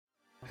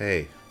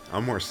Hey,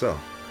 I'm Marcell,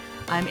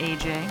 I'm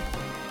AJ.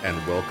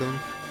 and welcome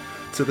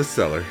to The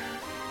Cellar.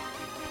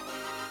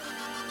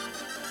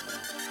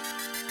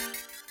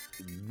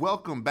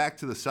 Welcome back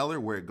to The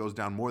Cellar, where it goes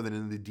down more than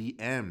in the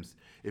DMs.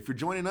 If you're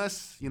joining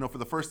us, for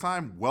the first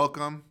time,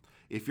 welcome.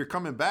 If you're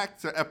coming back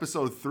to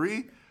episode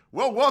 3,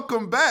 well,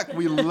 welcome back.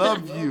 We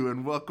love you,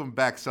 and welcome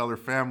back, Cellar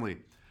family.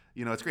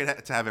 It's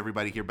great to have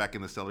everybody here back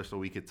in the cellar so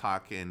we could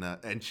talk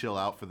and chill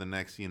out for the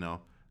next,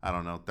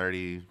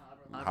 30,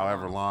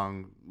 however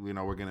long, we're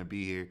going to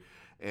be here.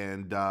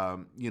 And,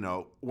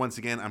 once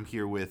again, I'm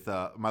here with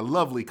my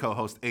lovely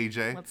co-host,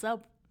 AJ. What's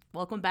up?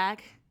 Welcome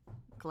back.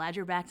 Glad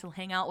you're back to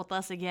hang out with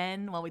us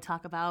again while we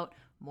talk about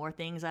more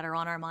things that are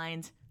on our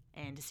minds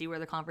and to see where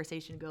the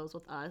conversation goes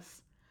with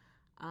us.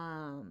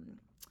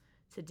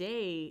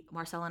 Today,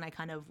 Marcell and I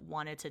kind of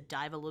wanted to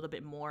dive a little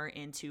bit more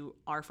into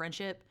our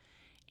friendship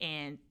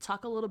and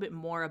talk a little bit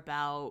more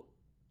about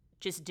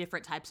just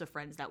different types of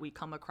friends that we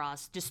come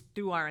across just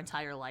through our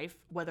entire life,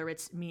 whether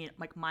it's me,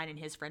 like mine and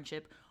his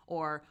friendship,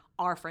 or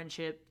our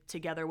friendship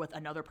together with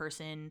another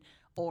person,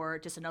 or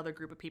just another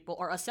group of people,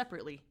 or us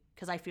separately.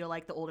 Because I feel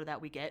like the older that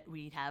we get,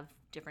 we have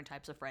different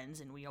types of friends,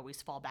 and we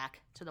always fall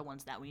back to the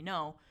ones that we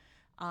know.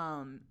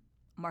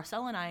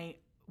 Marcell and I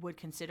would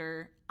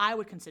consider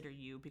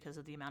you, because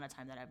of the amount of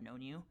time that I've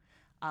known you.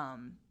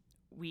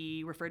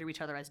 We refer to each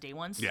other as day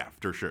ones. Yeah,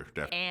 for sure,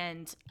 definitely.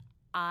 And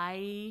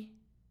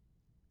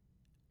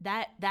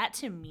that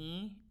to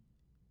me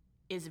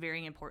is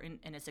very important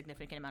in a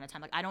significant amount of time.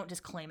 Like, I don't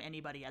just claim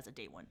anybody as a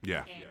day one.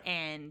 Yeah.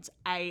 And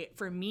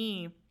correct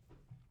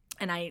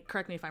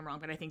me if I'm wrong,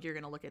 but I think you're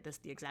going to look at this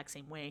the exact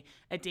same way.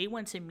 A day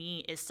one to me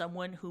is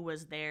someone who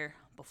was there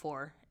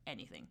before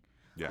anything.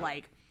 Yeah.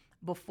 Like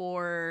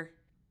before,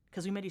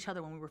 because we met each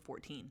other when we were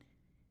 14,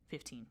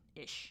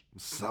 15-ish.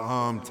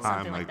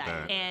 Something like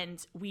that.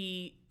 And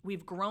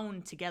we've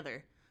grown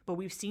together, but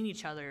we've seen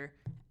each other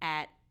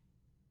at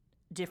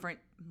different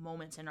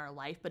moments in our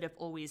life, but have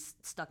always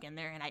stuck in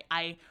there. And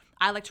I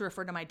like to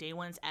refer to my day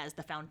ones as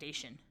the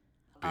foundation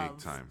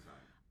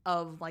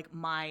of like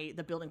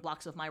the building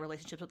blocks of my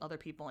relationships with other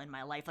people in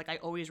my life. Like, I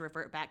always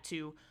revert back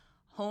to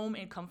home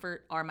and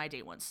comfort are my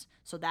day ones.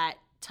 So that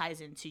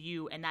ties into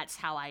you, and that's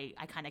how I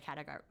kind of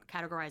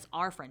categorize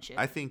our friendship.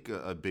 I think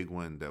a big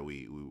one that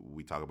we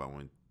talk about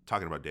when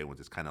talking about day ones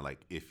is kind of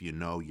like, if you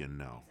know, you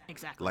know.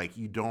 Exactly. Like,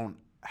 you don't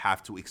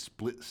have to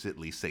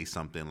explicitly say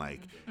something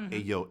like, hey,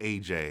 yo,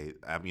 AJ,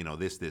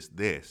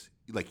 this.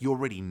 Like, you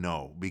already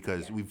know,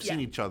 because we've seen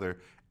each other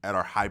at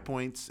our high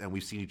points, and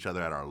we've seen each other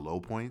at our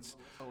low points.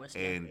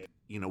 And,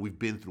 we've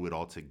been through it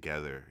all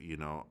together.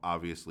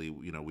 Obviously,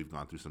 we've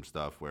gone through some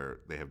stuff where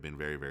they have been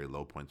very, very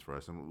low points for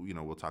us. And,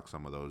 we'll talk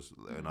some of those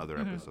in other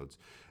episodes.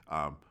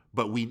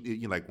 But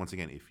once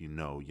again, if you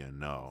know, you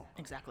know.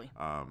 Exactly.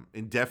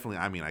 And definitely,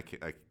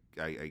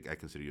 I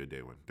consider you a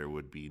day one. There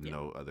would be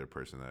no other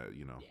person that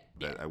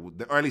I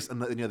would, or at least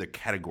any other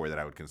category that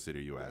I would consider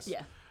you as.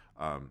 Yeah.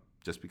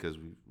 Just because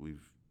we've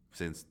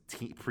since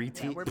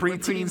we're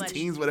preteens, much,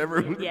 teens,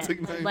 whatever. Yeah.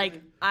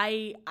 Like,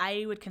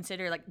 I would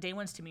consider, like, day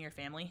ones to me are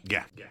family.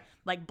 Yeah.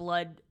 Like,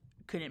 blood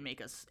couldn't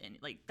make us any,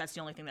 like, that's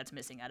the only thing that's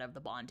missing out of the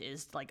bond,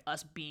 is like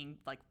us being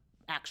like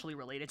actually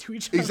related to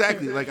each other.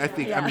 Exactly. Like, I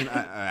think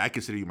I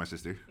consider you my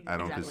sister. I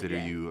don't Exactly, consider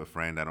you a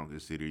friend. I don't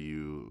consider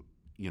you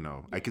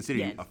I consider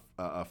you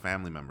a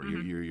family member.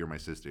 You're my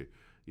sister.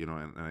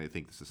 And I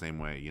think it's the same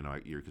way.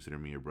 You're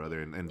considering me your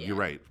brother, and you're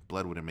right.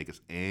 Blood wouldn't make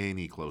us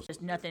any closer.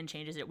 Just nothing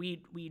changes it.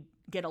 We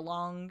get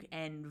along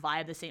and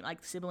vibe the same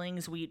like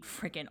siblings. We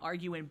freaking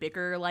argue and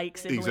bicker like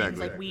siblings.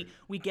 Exactly. Like,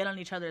 we get on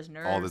each other's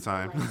nerves all the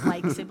time,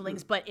 like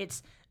siblings. But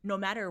it's no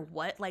matter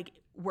what, like,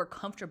 we're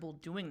comfortable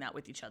doing that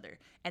with each other,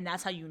 and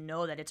that's how you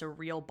know that it's a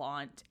real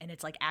bond, and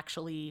it's like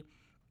actually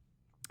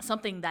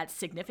something that's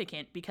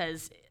significant.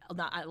 Because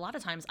a lot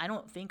of times I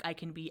don't think I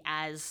can be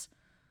as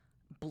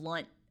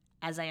blunt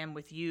as I am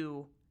with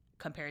you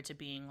compared to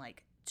being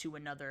like to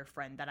another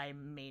friend that I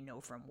may know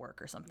from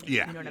work or something.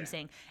 Yeah. You know what I'm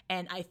saying?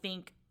 And I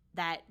think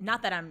that,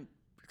 not that I'm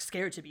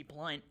scared to be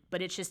blunt,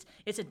 but it's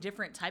a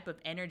different type of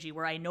energy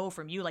where I know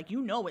from you, like,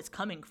 it's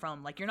coming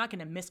from, like, you're not going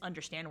to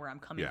misunderstand where I'm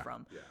coming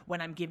from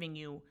when I'm giving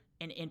you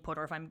an input,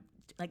 or if I'm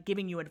like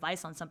giving you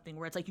advice on something,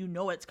 where it's like,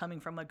 it's coming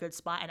from a good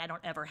spot, and I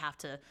don't ever have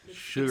to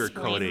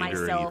sugarcoat it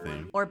myself or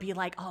anything, or be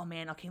like, oh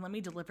man, okay, let me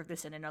deliver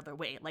this in another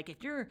way. Like,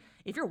 if you're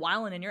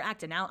wilding and you're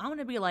acting out, I'm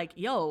gonna be like,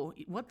 yo,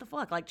 what the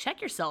fuck? Like,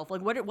 check yourself.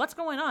 Like, what's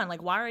going on?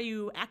 Like, why are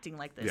you acting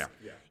like this?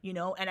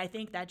 And I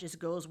think that just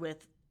goes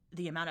with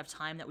the amount of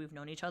time that we've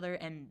known each other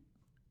and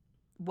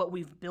what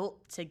we've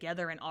built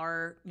together in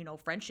our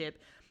friendship,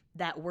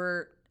 that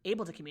we're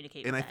able to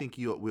communicate. And with I think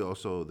we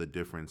also, the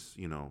difference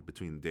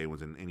between day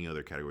ones and any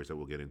other categories that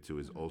we'll get into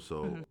is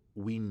also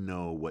we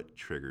know what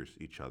triggers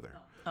each other.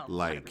 Oh,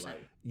 like 100%.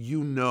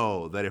 you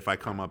know that if I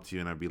come up to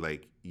you and I'd be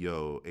like,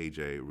 yo,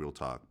 AJ, real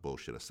talk,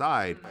 bullshit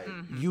aside,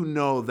 you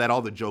know that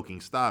all the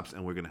joking stops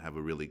and we're gonna have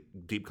a really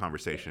deep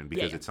conversation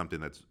because it's something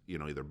that's, you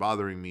know, either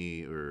bothering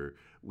me or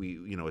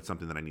it's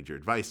something that I need your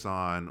advice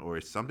on, or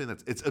it's something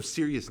it's of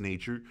serious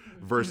nature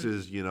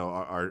versus, you know,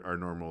 our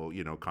normal,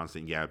 you know,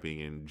 constant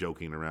yapping and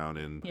joking around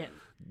and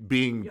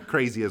being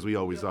crazy as we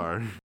always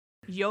are.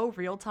 Yo,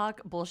 real talk,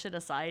 bullshit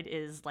aside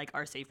is like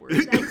our safe word.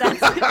 Like,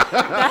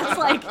 that's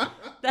like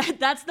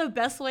that's the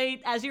best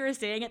way. As you were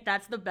saying it,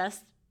 that's the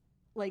best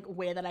like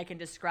way that I can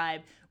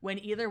describe when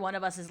either one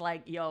of us is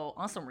like, yo,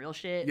 on some real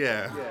shit. This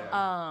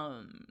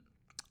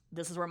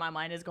is where my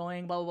mind is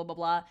going. Blah blah blah blah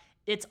blah.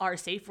 It's our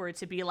safe word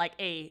to be like,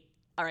 hey,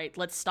 all right,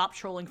 let's stop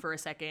trolling for a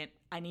second.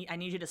 I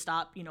need you to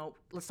stop, you know,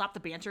 let's stop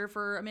the banter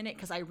for a minute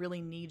because I really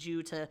need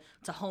you to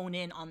hone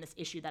in on this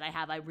issue that I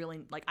have. I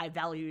really, like, I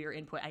value your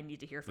input. I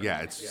need to hear from you.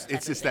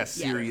 It's just that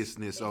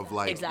seriousness of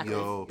like,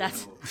 yo,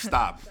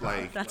 stop.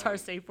 Like, that's our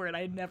safe word.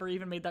 I never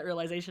even made that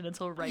realization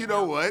until right now. You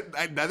know what?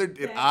 Neither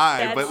did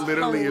I, but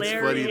literally it's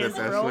funny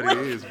that's what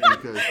it is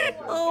because.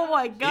 Oh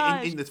my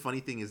gosh. And the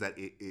funny thing is that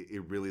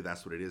it really,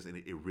 that's what it is. And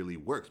it really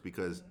works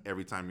because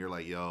every time you're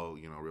like, yo,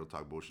 you know, real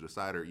talk bullshit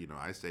aside, or, you know,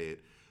 I say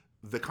it,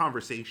 the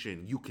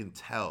conversation, you can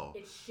tell,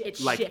 it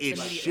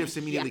shifts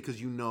immediately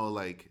because you know,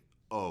 like,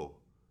 oh,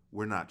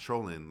 we're not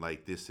trolling.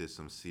 Like, this is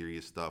some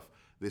serious stuff.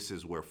 This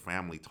is where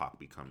family talk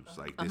becomes.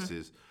 Like, this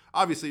is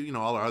obviously, you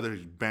know, all our other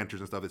banters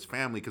and stuff. It's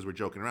family because we're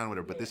joking around with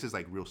it. But this is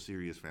like real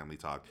serious family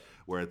talk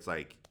where it's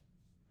like,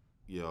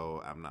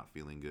 yo, I'm not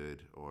feeling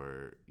good,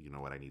 or you know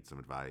what, I need some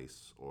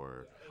advice,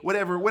 or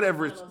whatever.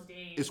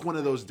 It's one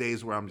of those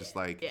days where I'm just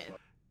like,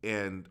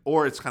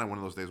 or it's kind of one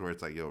of those days where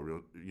it's like, yo,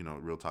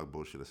 real talk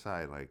bullshit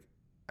aside, like.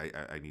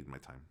 I need my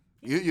time.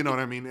 You know what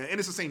I mean? And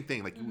it's the same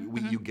thing. Like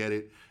you get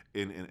it,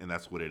 and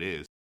that's what it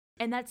is.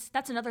 And that's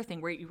another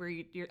thing where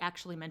you're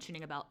actually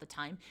mentioning about the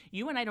time.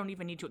 You and I don't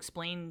even need to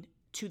explain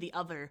to the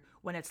other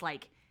when it's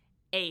like,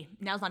 hey,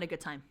 now's not a good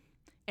time.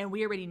 And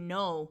we already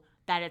know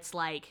that it's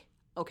like,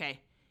 okay,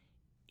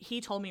 he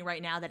told me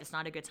right now that it's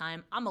not a good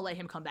time. I'm gonna let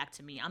him come back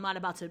to me. I'm not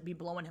about to be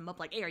blowing him up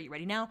like, hey, are you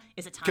ready now?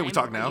 Is it time? Can we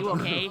talk now? Are you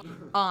okay?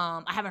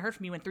 I haven't heard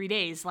from you in 3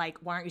 days. Like,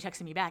 why aren't you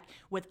texting me back?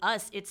 With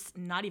us, it's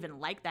not even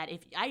like that.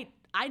 If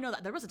I know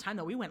that there was a time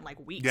that we went like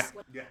weeks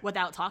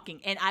without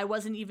talking, and I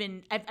wasn't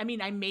even. I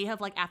mean, I may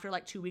have like after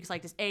like 2 weeks,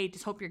 like just, hey,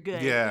 just hope you're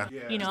good.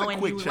 You know,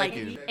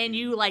 and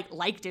you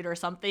liked it or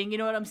something. You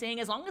know what I'm saying?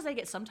 As long as I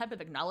get some type of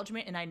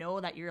acknowledgement, and I know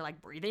that you're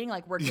like breathing,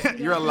 like we're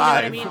good. You're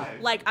alive. You know what I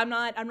mean? Like I'm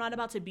not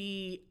about to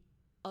be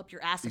up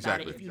your ass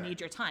about it if you need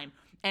your time.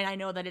 And I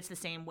know that it's the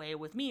same way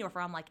with me, or if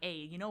I'm like, hey,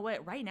 you know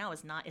what, right now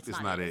it's not it.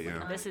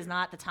 Yeah. This is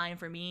not the time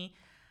for me.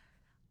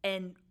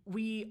 And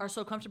we are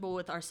so comfortable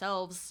with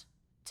ourselves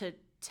to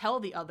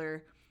tell the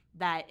other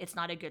that it's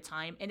not a good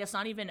time. And it's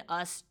not even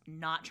us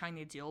not trying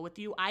to deal with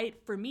you.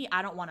 For me,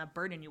 I don't want to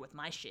burden you with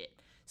my shit.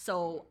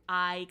 So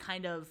I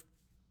kind of,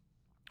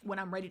 when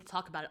I'm ready to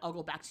talk about it, I'll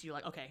go back to you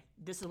like, okay,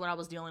 this is what I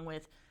was dealing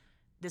with.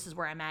 This is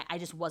where I'm at. I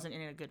just wasn't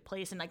in a good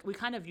place. And like, we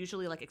kind of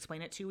usually like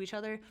explain it to each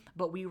other,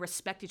 but we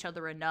respect each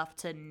other enough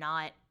to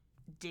not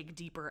dig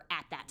deeper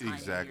at that time.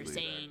 Exactly. When you're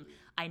saying,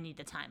 I need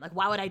the time. Like,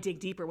 why would I dig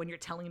deeper when you're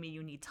telling me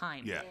you need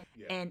time? Yeah.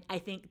 And I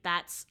think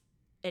that's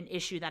an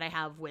issue that I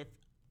have with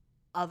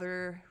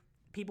other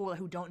people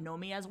who don't know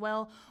me as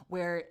well,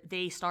 where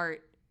they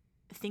start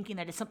thinking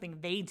that it's something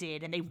they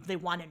did and they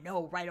want to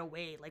know right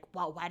away, like,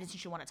 wow, why doesn't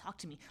she want to talk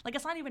to me? Like,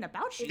 it's not even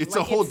about you. It's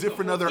like, a whole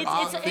different other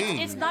thing.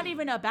 It's not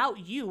even about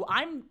you.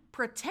 I'm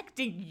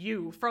protecting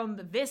you from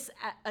this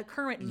at a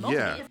current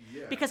moment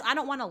because I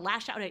don't want to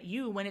lash out at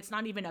you when it's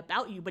not even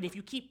about you. But if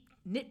you keep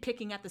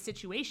nitpicking at the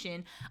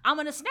situation, I'm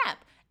gonna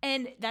snap.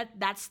 And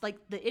that's like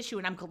the issue,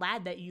 and I'm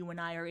glad that you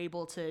and I are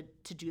able to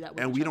do that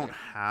with and each we other. don't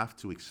have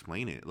to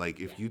explain it. Like,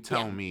 if you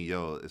tell me,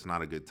 yo, it's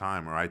not a good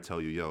time, or I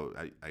tell you, yo,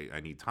 I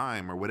need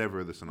time, or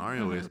whatever the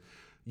scenario is,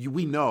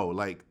 we know,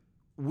 like,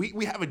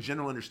 we have a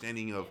general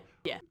understanding of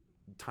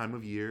time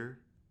of year,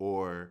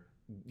 or,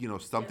 you know,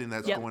 something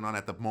that's going on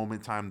at the moment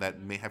in time that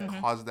may have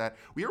caused that.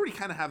 We already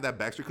kind of have that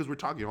backstory because we're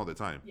talking all the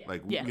time.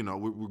 Like, you know,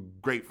 we're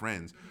great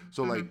friends.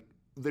 So, like,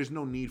 there's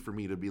no need for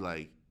me to be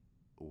like,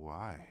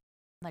 why?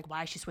 Like,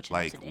 why is she switching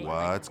like, up today?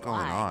 What's going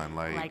on?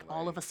 Like,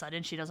 all of a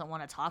sudden, she doesn't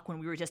want to talk when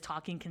we were just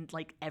talking,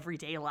 like, every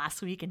day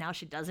last week, and now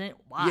she doesn't?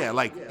 Why? Yeah,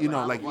 like, you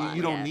know, like,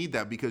 you don't need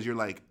that because you're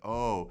like,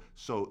 oh,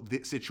 so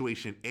this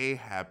situation A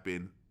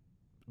happened,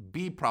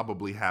 B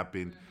probably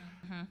happened.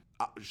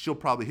 She'll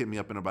probably hit me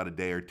up in about a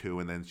day or two,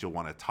 and then she'll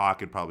want to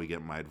talk and probably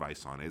get my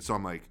advice on it. So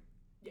I'm like,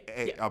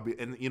 hey, I'll be,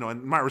 and, you know,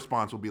 and my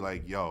response will be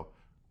like, yo,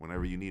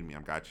 whenever you need me,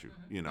 I got you,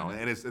 you know,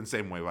 and it's the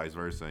same way, vice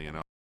versa, you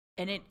know.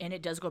 And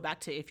it does go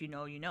back to if you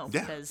know, you know,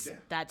 because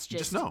that's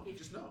just know.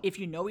 If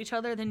you know each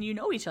other, then you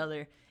know each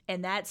other.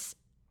 And that's,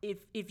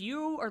 if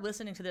you are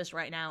listening to this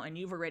right now and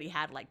you've already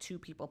had like 2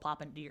 people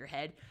pop into your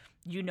head,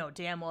 you know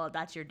damn well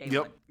that's your day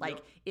one.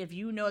 Like, if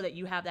you know that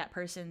you have that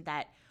person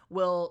that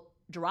will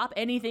drop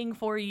anything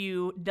for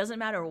you, doesn't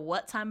matter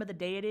what time of the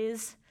day it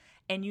is,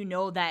 and you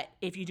know that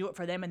if you do it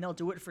for them and they'll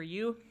do it for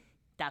you,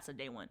 that's a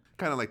day one.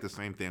 Kind of like the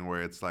same thing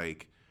where it's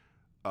like,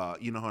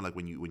 you know how like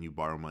when you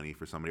borrow money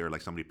for somebody or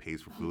like somebody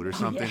pays for food or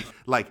something,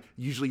 like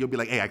usually you'll be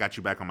like, hey, I got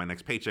you back on my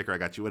next paycheck or I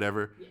got you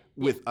whatever.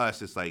 With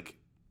us, it's like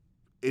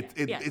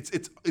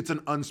it's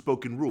an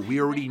unspoken rule. We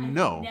already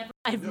know.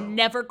 I've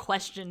never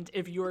questioned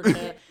if you were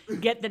to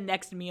get the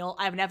next meal.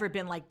 I've never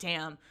been like,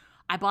 damn,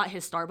 I bought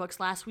his Starbucks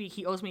last week.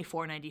 He owes me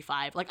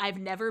 $4.95. Like I've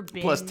never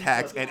been plus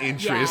tax and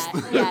interest.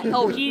 Yeah.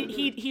 Oh,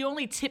 he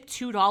only tipped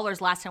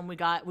 $2 last time we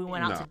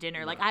went out to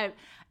dinner. Like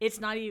it's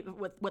not even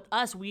with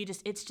us.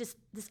 It's just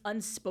this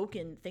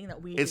unspoken thing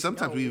that we. And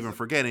sometimes we even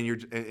forget, and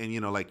you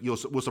know, like we'll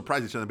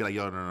surprise each other and be like,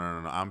 yo, no,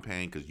 I'm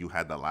paying because you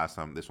had that last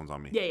time. This one's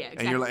on me. Yeah,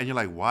 exactly. And you're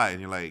like, why? And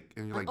you're like,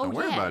 don't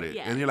worry about it.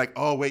 Yeah. And you're like,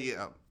 oh wait,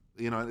 yeah.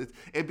 You know,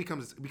 it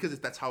becomes because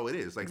that's how it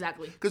is. Like,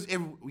 exactly. Because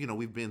you know,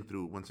 we've been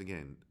through, once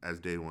again, as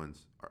day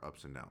ones, our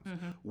ups and downs.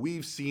 Mm-hmm.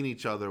 We've seen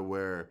each other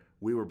where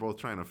we were both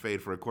trying to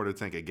fade for a quarter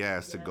tank of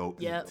gas to go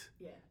eat.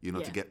 You know,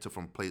 to get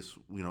from place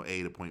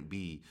A to point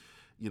B.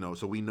 You know,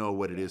 so we know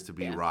what it is to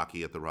be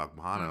rocky at the rock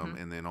bottom,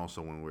 and then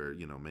also when we're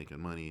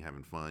making money,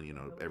 having fun,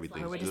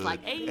 everything's good. We're just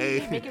like,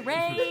 hey, make it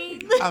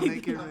rain. I'll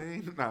make it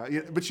rain. Nah,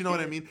 but you know what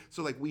I mean.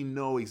 So like we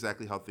know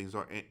exactly how things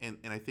are, and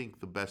I think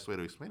the best way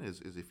to explain it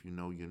is if you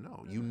know, you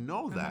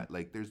know that.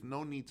 Like there's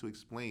no need to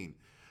explain.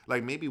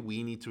 Like maybe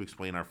we need to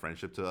explain our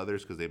friendship to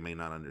others because they may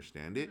not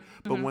understand it.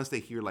 But once they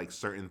hear like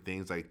certain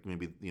things, like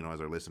maybe as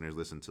our listeners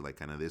listen to like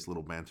kind of this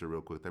little banter real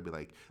quick, they'll be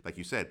like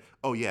you said,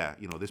 oh yeah,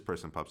 this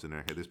person pops in their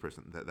head, this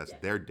person that's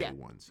their day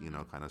ones,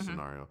 kind of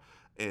scenario.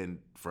 And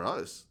for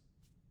us,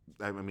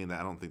 I mean,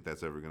 I don't think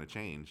that's ever going to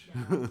change.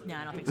 No,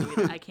 I don't think so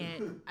either. I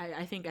can't.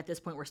 I think at this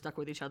point we're stuck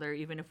with each other,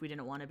 even if we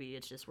didn't want to be.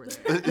 It's just we're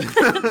there.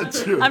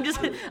 True. I'm just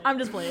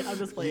playing.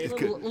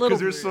 Because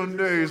there's some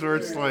days where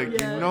it's like, you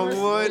know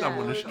what? I'm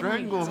going to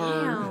strangle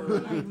her.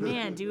 Like,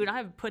 man, dude,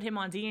 I've put him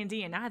on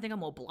D&D, and now I think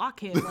I'm going to block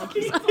him. Like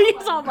he's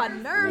on my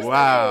nerves.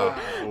 Wow.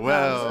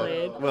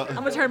 Today. Well, I'm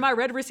going to turn my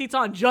red receipts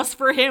on just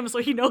for him so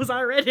he knows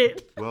I read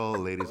it. Well,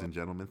 ladies and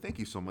gentlemen, thank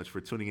you so much for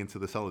tuning into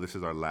The Cellar. This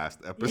is our last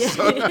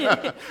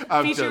episode.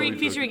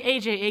 Featuring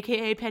AJ,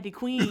 aka Petty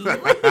Queen.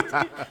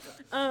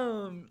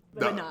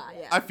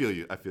 I feel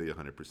you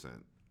 100%.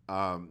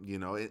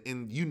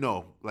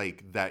 And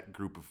like that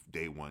group of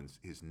day ones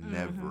is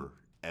never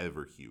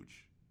ever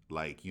huge.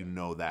 Like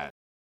that.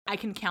 I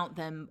can count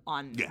them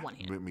on one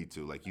hand. Me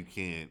too. Like you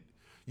can't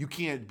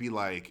be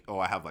like, oh,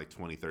 I have like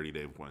 20, 30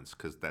 day ones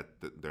because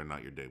they're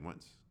not your day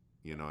ones.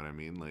 You know what I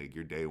mean? Like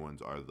your day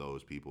ones are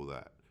those people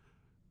that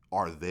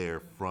are there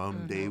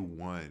from day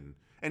one.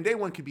 And day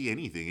one could be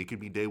anything. It could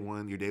be day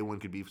one. Your day one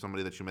could be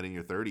somebody that you met in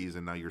your 30s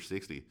and now you're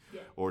 60.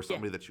 Yeah. Or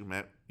somebody that you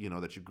met,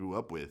 that you grew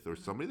up with. Or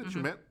somebody that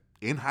you met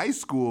in high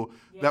school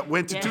that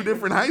went to two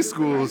different high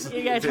schools.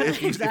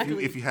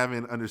 Exactly. If you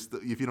haven't understood,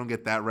 if you don't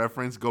get that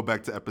reference, go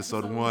back to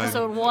episode one.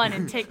 Episode one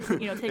and take a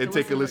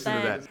listen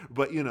to that.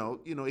 But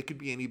it could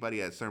be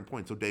anybody at a certain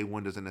point. So day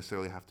one doesn't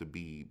necessarily have to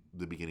be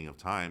the beginning of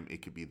time.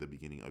 It could be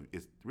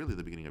it's really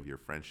the beginning of your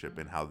friendship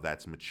and how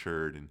that's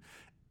matured and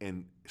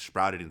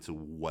sprouted into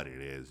what it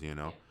is,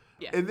 Yeah.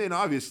 And then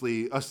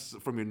obviously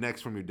from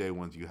your day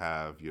ones, you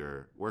have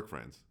your work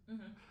friends,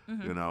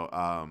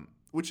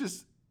 which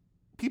is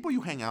people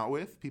you hang out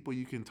with, people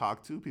you can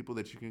talk to, people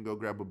that you can go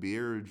grab a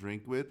beer or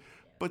drink with,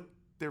 but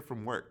they're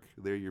from work.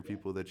 They're your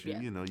people that you,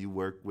 you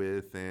work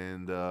with,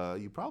 and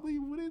you probably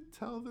wouldn't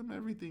tell them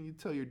everything you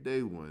tell your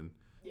day one.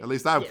 At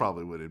least I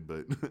probably wouldn't,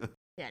 but...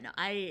 Yeah, no,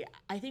 I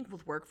think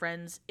with work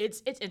friends,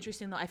 it's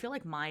interesting though. I feel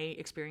like my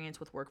experience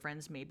with work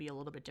friends may be a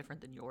little bit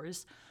different than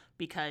yours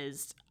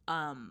because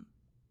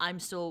I'm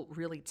still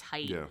really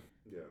tight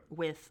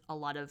with a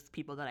lot of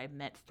people that I've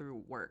met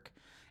through work.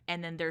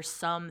 And then there's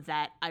some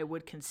that I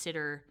would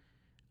consider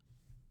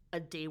a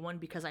day one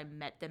because I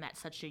met them at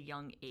such a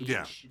young age.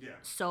 Yeah.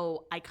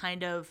 So I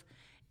kind of,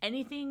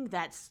 anything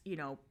that's,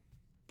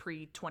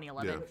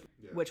 pre-2011,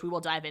 which we will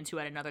dive into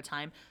at another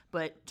time.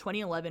 But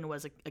 2011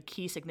 was a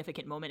key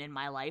significant moment in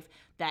my life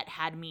that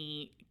had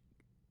me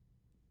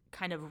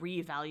kind of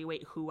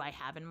reevaluate who I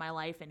have in my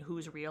life and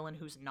who's real and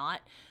who's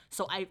not.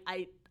 So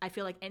I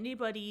feel like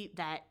anybody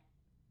that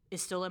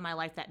is still in my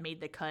life that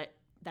made the cut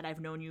that I've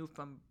known you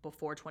from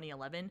before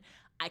 2011,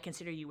 I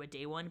consider you a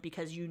day one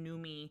because you knew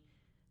me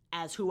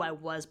as who I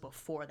was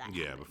before that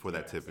happened. Before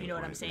that tipping point. You know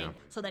what I'm saying?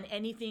 Yeah. So then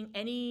anything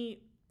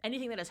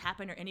that has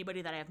happened or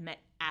anybody that I've met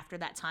after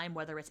that time,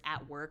 whether it's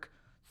at work,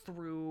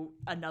 through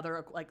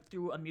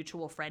through a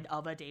mutual friend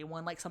of a day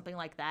one, like something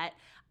like that,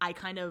 I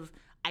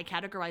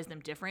categorize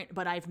them different,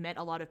 but I've met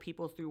a lot of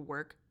people through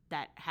work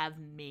that have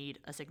made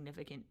a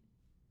significant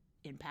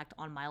impact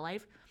on my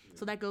life. Yeah.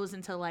 So that goes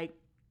into like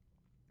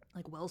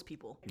Wells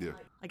people. Yeah.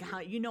 Like how,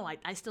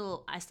 I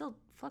still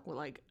fuck with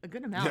like a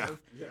good amount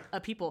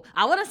of people.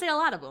 I wouldn't say a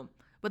lot of them.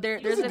 But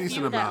there's a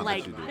few that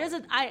like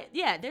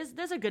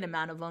there's a good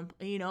amount of them,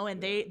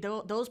 and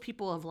those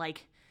people have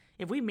like,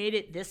 if we made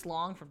it this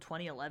long from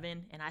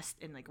 2011 and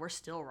like we're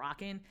still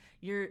rocking,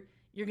 you're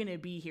gonna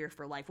be here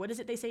for life. What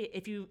is it they say?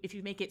 If you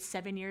make it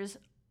 7 years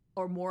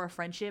or more of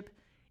friendship,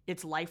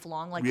 it's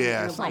lifelong, like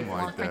Yeah, your something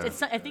lifelong like friends.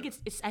 that. I think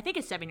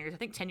it's 7 years. I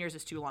think 10 years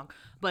is too long,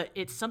 but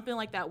it's something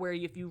like that where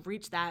if you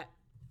reach that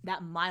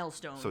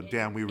milestone. So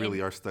damn, we really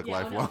are stuck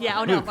lifelong.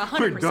 Yeah, oh no,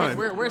 100%.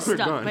 We're stuck.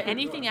 done. But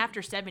anything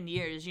after 7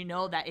 years, you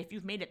know that if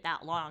you've made it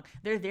that long,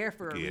 they're there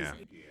for a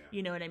reason.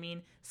 You know what I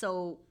mean?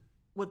 So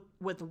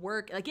with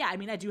work, like, yeah, I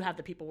mean, I do have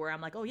the people where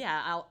I'm like, oh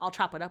yeah, I'll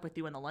chop it up with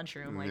you in the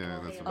lunchroom, like, Yeah,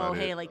 that's oh about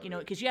hey, it. like, you know,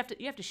 because you have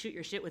to shoot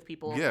your shit with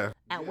people Yeah.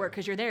 at work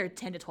because you're there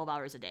 10 to 12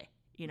 hours a day,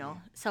 you know.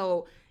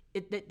 So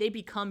they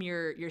become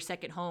your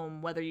second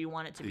home, whether you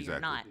want it to be or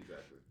not.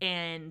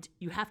 And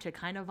you have to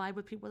kind of vibe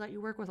with people that you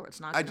work with, or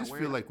it's not. I just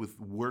feel like with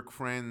work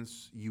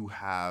friends, you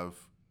have.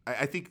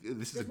 I think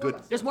this is a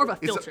good. There's more of a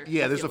filter.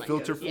 There's I a feel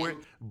filter like. for it.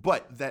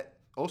 But that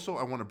also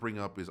I want to bring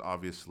up is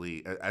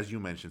obviously, as you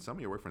mentioned, some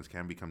of your work friends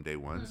can become day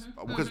ones.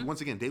 Because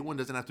once again, day one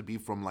doesn't have to be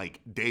from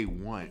like day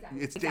one.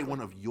 It's day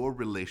one of your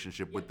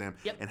relationship with them,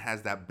 and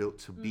has that built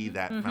to be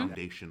that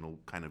foundational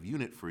kind of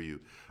unit for you.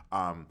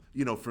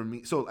 You know, for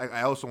me, so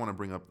I also want to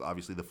bring up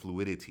obviously the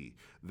fluidity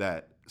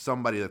that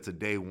somebody that's a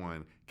day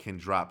one can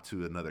drop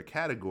to another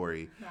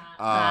category,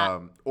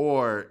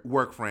 or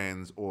work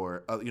friends,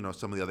 or you know,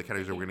 some of the other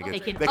categories that we're gonna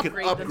get. They can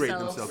upgrade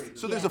themselves.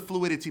 So there's a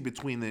fluidity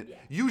between it.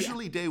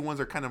 Usually, day ones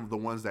are kind of the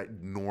ones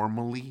that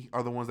normally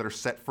are the ones that are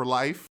set for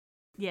life.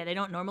 Yeah, they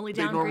don't normally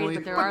downgrade,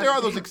 but there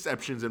are those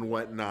exceptions and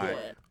whatnot.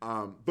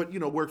 Yeah. But you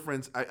know, work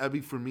friends. I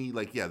mean, for me,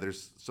 like, yeah,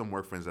 there's some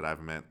work friends that I've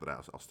met that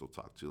I'll still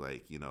talk to.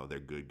 Like, you know, they're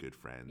good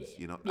friends.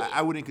 You know,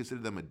 I wouldn't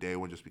consider them a day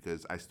one just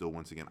because I still,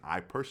 once again, I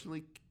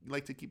personally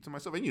like to keep to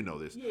myself. And you know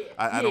this.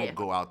 I don't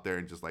go out there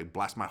and just like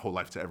blast my whole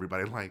life to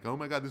everybody. Like, oh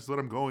my God, this is what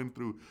I'm going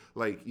through.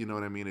 Like, you know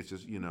what I mean? It's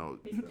just, you know,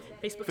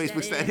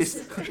 Facebook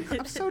status.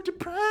 I'm so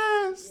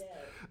depressed.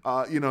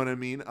 You know what I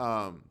mean?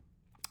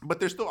 But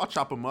there's still, I'll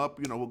chop them up.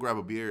 You know, we'll grab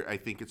a beer. I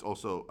think it's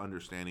also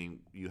understanding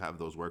you have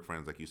those work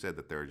friends, like you said,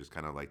 that they're just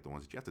kind of like the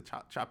ones that you have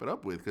to chop it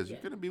up with, because you're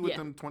going to be with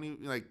them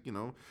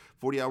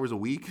 40 hours a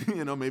week,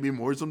 you know, maybe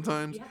more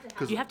sometimes.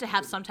 You have to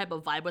have some type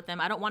of vibe with them.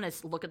 I don't want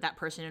to look at that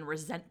person and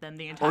resent them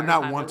the entire time. Or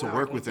not want to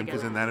work with them, together.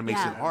 because then that makes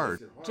it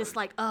hard. Just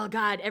like, oh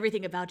God,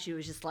 everything about you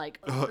is just like,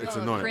 it's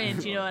annoying.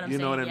 Cringe, you know what I'm saying?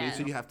 You know what I mean?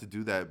 So you have to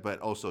do that. But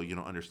also, you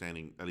know,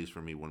 understanding, at least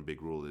for me, one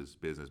big rule is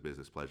business,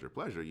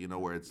 pleasure, you know,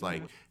 where it's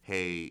like,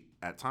 hey,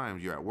 at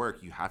times you're at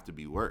work, you have to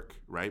be work,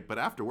 right? But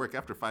after work,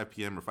 after 5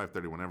 p.m. or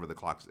 5:30, whenever the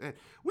clock's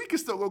we can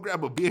still go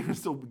grab a beer and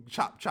still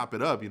chop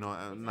it up, you know.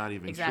 I'm not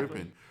even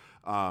tripping.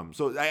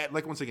 So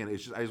once again,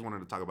 it's just, I just wanted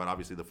to talk about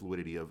obviously the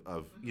fluidity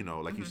of you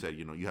know, like you said,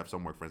 you know, you have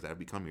some work friends that have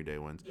become your day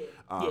ones,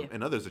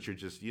 and others that you're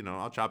just, you know,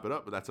 I'll chop it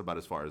up, but that's about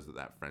as far as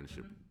that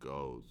friendship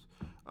goes.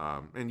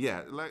 And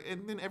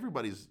then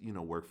everybody's, you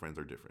know, work friends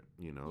are different,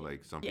 you know,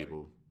 like some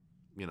people,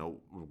 you know,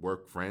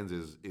 work friends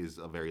is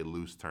a very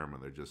loose term,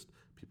 and they're just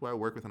people I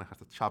work with and I have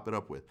to chop it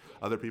up with.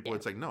 Other people,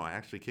 it's like, no, I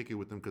actually kick it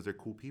with them because they're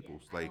cool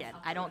people. Like,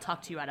 I don't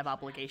talk to you out of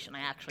obligation.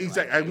 I actually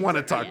I want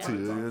to talk to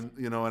you.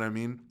 You know what I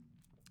mean?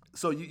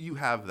 So you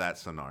have that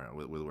scenario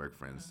with work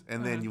friends,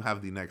 and then you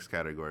have the next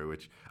category,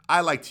 which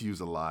I like to use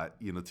a lot.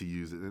 You know, to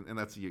use it, and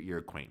that's your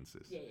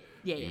acquaintances.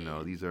 You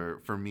know, these are,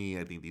 for me,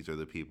 I think these are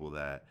the people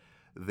that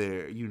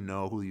you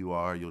know who you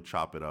are. You'll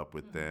chop it up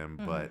with them,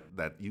 but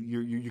that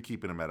you're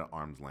keeping them at an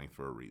arm's length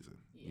for a reason.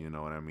 You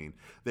know what I mean?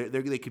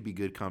 They could be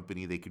good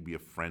company. They could be a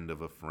friend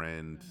of a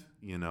friend,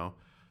 you know.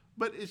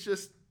 But it's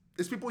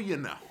people you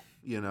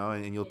know,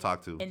 and you'll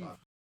talk to. And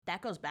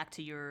that goes back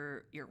to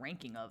your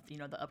ranking of, you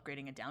know, the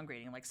upgrading and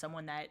downgrading. Like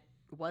someone that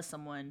was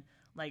someone,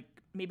 like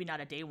maybe not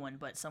a day one,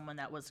 but someone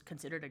that was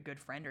considered a good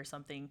friend or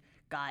something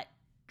got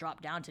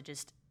dropped down to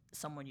just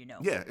someone you know.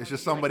 Yeah, it's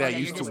just somebody I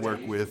used to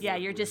work with. Yeah,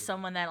 you're just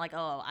someone that like,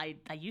 oh, I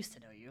used to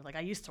know you. Like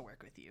I used to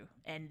work with you.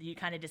 And you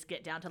kind of just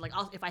get down to like,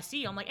 if I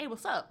see you, I'm like, hey,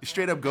 what's up?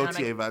 Straight up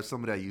Gautier vibe,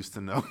 somebody I used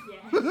to know.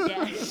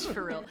 Yeah,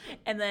 for real.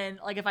 And then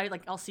like if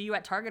I'll see you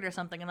at Target or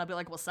something and I'll be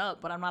like, what's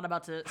up? But I'm not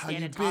about to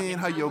stand and talk and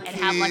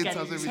have like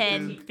a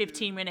 10,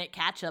 15 minute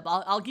catch up.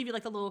 I'll give you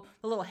like the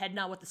little head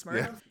nod with the smirk.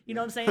 Yeah. You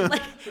know what I'm saying?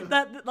 Like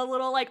the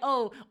little like,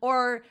 oh,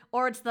 or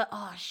it's the,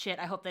 oh shit,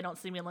 I hope they don't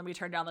see me and let me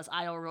turn down this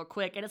aisle real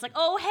quick. And it's like,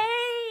 oh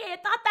hey, I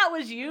thought that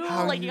was you.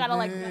 Like you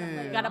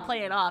gotta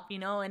play it off, you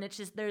know. And it's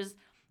just there's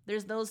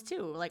those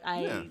two. Like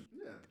I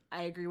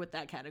agree with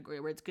that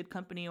category where it's good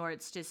company or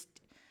it's just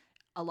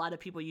a lot of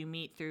people you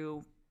meet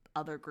through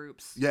other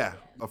groups. Yeah,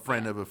 a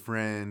friend of a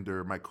friend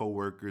or my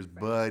coworker's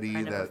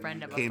buddy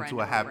that came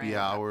to a happy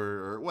hour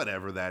or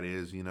whatever that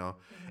is, you know.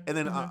 And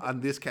then on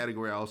this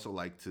category, I also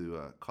like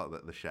to call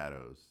that the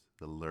shadows,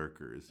 the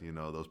lurkers. You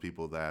know, those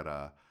people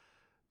that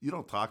you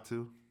don't talk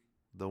to,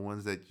 the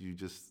ones that you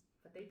just.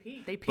 They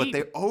peep. But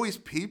they're always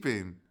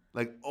peeping.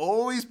 Like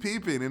always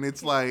peeping, and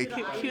it's like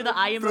cue the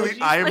eye emojis.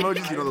 The eye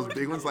emojis, you know, those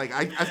big ones. Like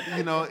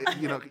you know.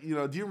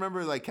 Do you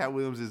remember like Cat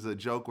Williams is a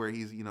joke where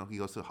he's, you know, he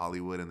goes to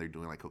Hollywood and they're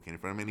doing like cocaine in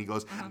front of him, and he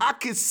goes, "I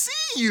could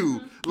see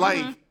you,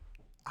 like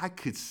I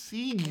could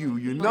see you."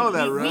 You know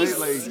that, right?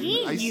 Like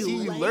I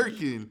see you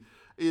lurking.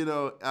 You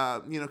know,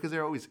 because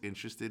they're always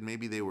interested.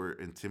 Maybe they were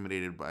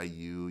intimidated by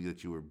you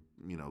that you were,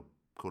 you know,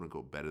 quote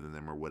unquote better than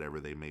them or whatever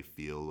they may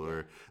feel,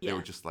 or they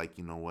were just like,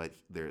 you know what,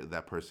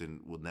 that person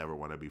will never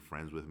want to be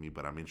friends with me,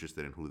 but I'm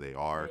interested in who they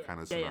are, kind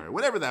of scenario,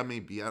 whatever that may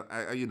be.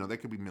 I you know, there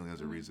could be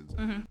millions of reasons,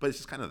 but it's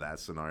just kind of that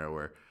scenario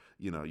where,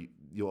 you know,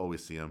 you'll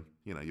always see them.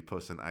 You know, you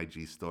post an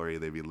IG story,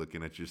 they be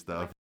looking at your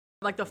stuff.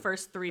 Like the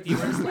first 3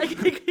 viewers, like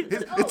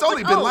it's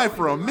only been live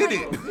for a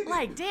minute.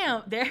 Like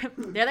damn, there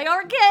they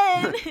are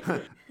again.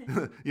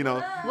 You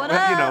know, What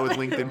up? You know, with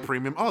LinkedIn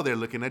Premium, they're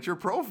looking at your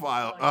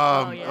profile.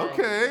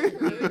 Okay.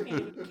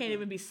 Can't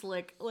even be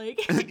slick,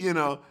 like. You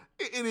know,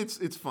 and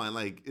it's fun.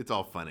 Like, it's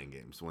all fun and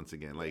games. Once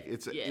again, like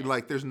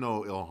like there's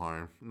no ill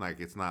harm. Like,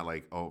 it's not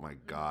like, oh my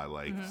god,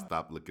 like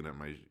stop looking at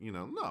my, you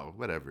know, no,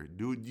 whatever.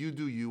 Do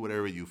you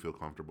whatever you feel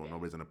comfortable.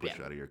 Nobody's gonna push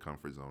you out of your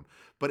comfort zone.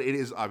 But it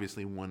is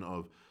obviously one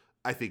of,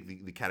 I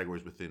think, the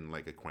categories within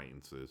like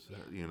acquaintances,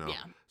 you know.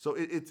 So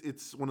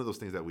it's one of those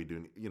things that we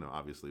do, you know.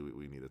 Obviously,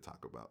 we need to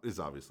talk about is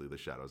obviously the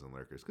shadows and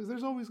lurkers, because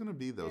there's always going to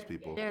be those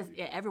people.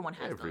 Everyone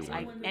has those.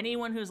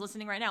 Anyone who's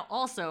listening right now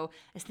also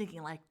is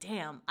thinking like,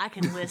 damn, I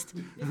can list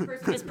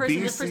this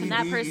person,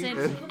 that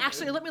person.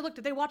 Actually, let me look.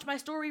 Did they watch my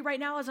story right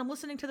now as I'm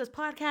listening to this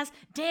podcast?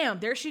 Damn,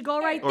 there she go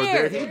right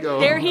there. Or there he go.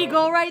 There he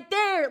go right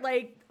there.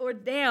 Like, or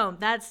damn,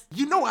 that's.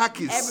 You know, I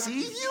can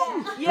see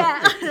you.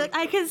 Yeah,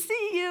 I can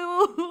see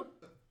you.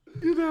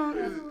 You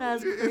know,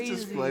 that's crazy.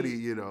 It's just funny,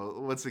 you know.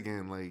 Once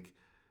again, like,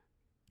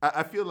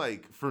 I feel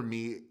like for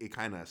me, it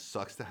kind of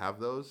sucks to have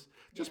those,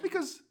 just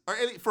because, or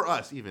for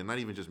us, even not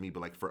even just me, but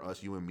like for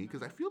us, you and me,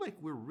 because I feel like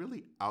we're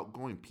really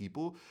outgoing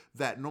people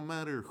that no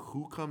matter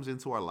who comes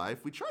into our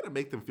life, we try to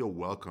make them feel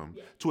welcome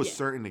to a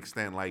certain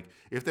extent. Like,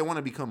 if they want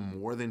to become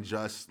more than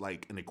just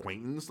like an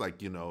acquaintance,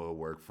 like, you know, a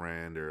work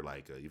friend or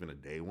like even a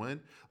day one,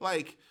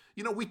 like,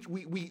 you know, we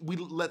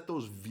let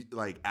those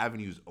like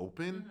avenues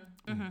open,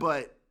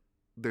 but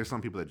there's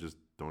some people that just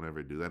don't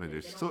ever do that, and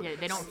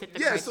they don't fit the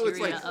criteria. So it's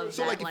like, of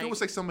so that, like if it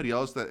was like somebody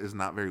else that is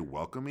not very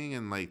welcoming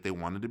and like they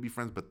wanted to be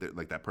friends, but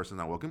like that person's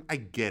not welcome, I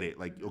get it.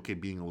 Like, okay,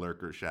 being a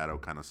lurker, shadow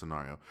kind of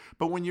scenario.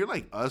 But when you're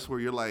like us, where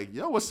you're like,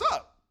 yo, what's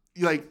up?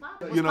 Like,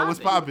 you know, what's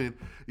popping?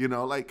 You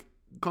know, like,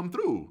 come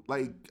through.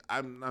 Like,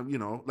 I'm, you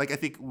know, like I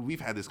think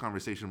we've had this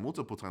conversation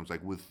multiple times,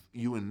 like with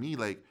you and me,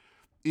 like.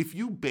 If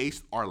you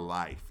based our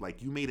life,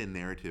 like you made a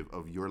narrative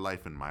of your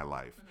life and my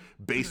life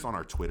based on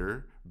our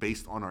Twitter,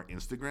 based on our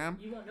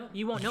Instagram, you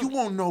won't know. You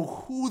won't know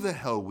who the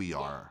hell we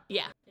are.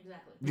 Yeah,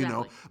 exactly. You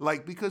know,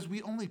 like, because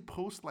we only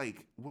post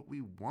like what we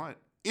want,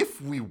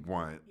 if we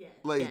want.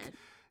 Like,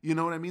 you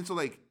know what I mean? So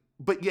like,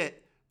 but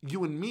yet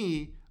you and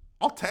me,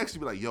 I'll text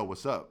you, be like, yo,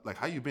 what's up? Like,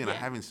 how you been? I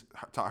haven't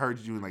heard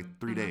you in like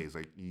 3 days.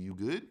 Like, you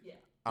good? Yeah.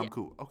 I'm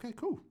cool. Okay,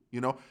 cool. You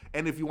know,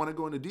 and if you want to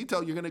go into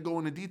detail, you're going to go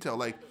into detail.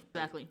 Like,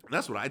 exactly.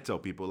 That's what I tell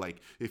people. Like,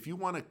 if you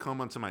want to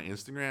come onto my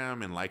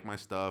Instagram and like my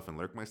stuff and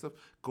lurk my stuff,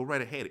 go right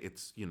ahead.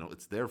 It's, you know,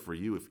 it's there for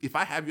you. If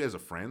I have you as a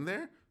friend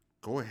there,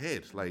 go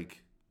ahead.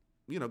 Like,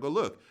 you know, go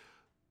look.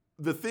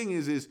 The thing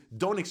is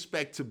don't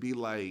expect to be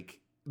like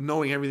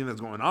knowing everything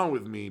that's going on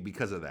with me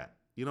because of that.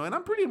 You know, and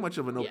I'm pretty much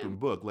of an open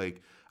book.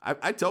 Like,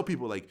 I tell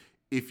people, like,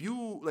 if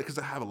you, like, because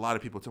I have a lot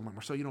of people tell me,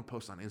 Marcell, you don't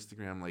post on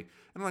Instagram. Like,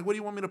 and I'm like, what do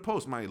you want me to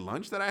post? My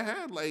lunch that I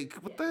had? Like,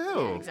 what the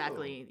hell? Yeah,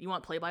 exactly. You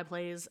want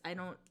play-by-plays? I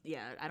don't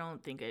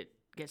think it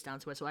gets down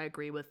to it. So I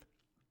agree with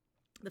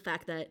the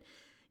fact that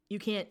you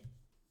can't,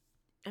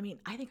 I mean,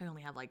 I think I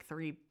only have like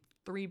three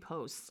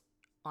posts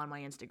on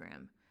my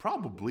Instagram.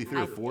 Probably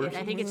 3 or 4.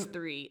 I think it's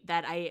 3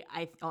 that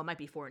it might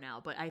be 4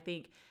 now, but I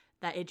think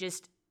that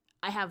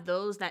I have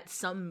those that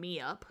sum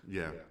me up.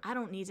 Yeah. I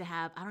don't need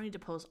to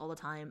post all the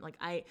time. Like,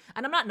 and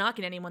I'm not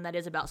knocking anyone that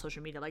is about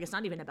social media. Like, it's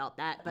not even about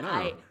that.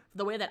 But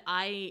the way that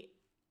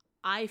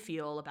I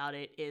feel about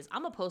it is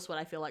I'm gonna post what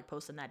I feel like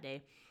posting that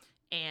day.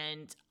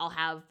 And I'll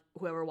have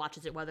whoever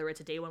watches it, whether it's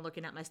a day one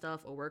looking at my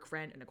stuff, a work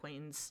friend, an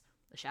acquaintance,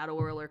 a shadow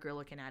or a lurker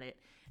looking at it.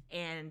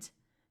 And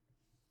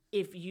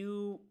if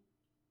you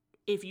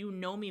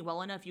know me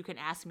well enough, you can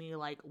ask me,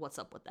 like, what's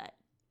up with that?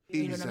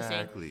 You know what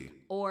I'm saying?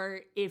 Or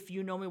if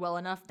you know me well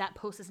enough, that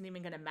post isn't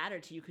even going to matter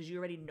to you because you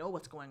already know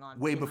what's going on.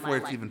 Way before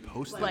it's even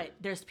posted. But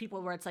there's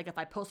people where it's like, if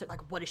I post it,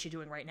 like, what is she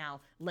doing right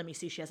now? Let me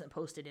see. She hasn't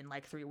posted in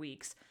like 3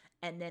 weeks.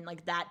 And then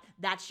like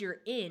that's your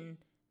in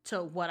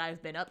to what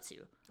I've been up to.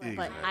 Right.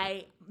 But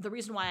the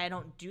reason why I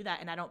don't do that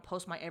and I don't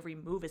post my every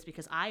move is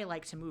because I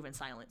like to move in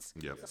silence.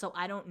 Yep. So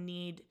I don't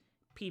need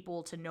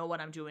people to know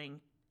what I'm doing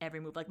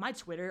every move. Like, my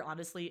Twitter,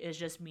 honestly, is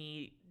just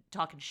me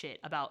talking shit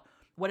about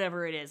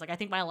whatever it is. Like, I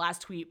think my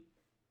last tweet,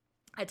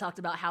 I talked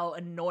about how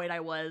annoyed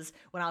I was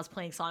when I was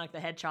playing Sonic the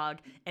Hedgehog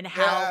and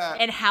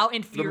how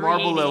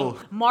infuriating. The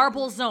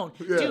Marble Zone.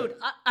 Yeah. Dude,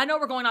 I know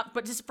we're going off,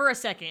 but just for a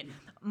second.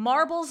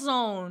 Marble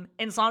Zone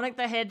in Sonic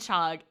the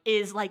Hedgehog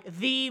is like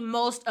the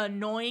most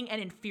annoying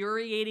and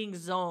infuriating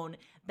zone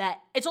that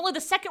it's only the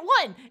second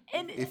one.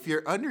 And if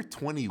you're under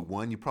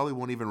 21, you probably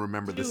won't even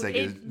remember the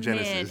Sega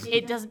Genesis. Man,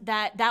 it doesn't.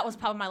 That was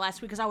probably my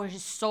last week because I was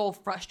just so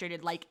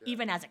frustrated. Like,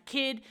 even as a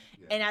kid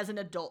and as an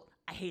adult,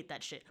 I hate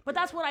that shit. But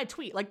that's what I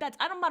tweet. Like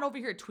I'm not over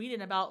here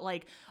tweeting about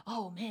like,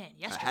 oh man,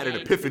 yesterday I had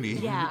an epiphany.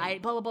 Yeah, I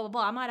blah blah blah blah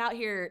blah. I'm not out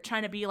here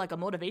trying to be like a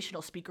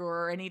motivational speaker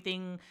or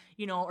anything,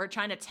 or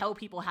trying to tell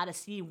people how to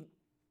see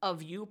a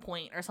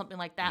viewpoint or something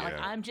like that. Yeah.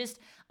 Like I'm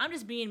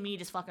just being me,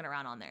 just fucking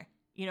around on there.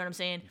 You know what I'm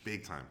saying?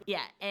 Big time.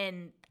 Yeah,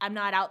 and I'm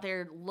not out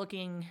there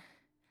looking.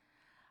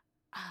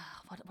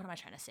 What am I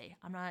trying to say?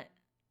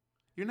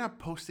 You're not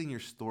posting your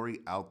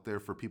story out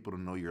there for people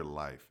to know your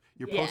life.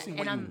 You're posting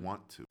what you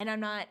want to. And I'm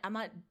not.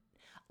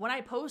 When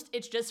I post,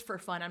 it's just for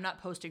fun. I'm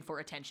not posting for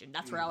attention.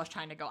 That's where I was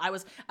trying to go. I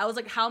was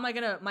like, how am I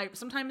gonna?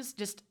 Sometimes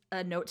just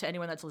a note to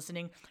anyone that's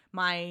listening.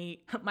 My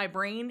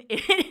brain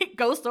it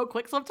goes so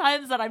quick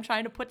sometimes that I'm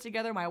trying to put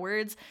together my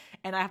words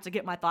and I have to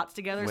get my thoughts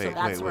together. So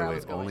that's where I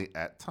was going. Only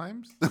at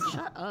times?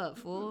 Shut up,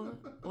 fool.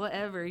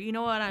 Whatever. You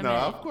know what I mean? No,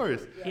 of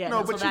course. Yeah.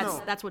 No, but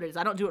that's what it is.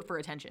 I don't do it for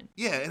attention.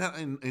 Yeah,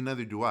 and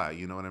neither do I.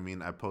 You know what I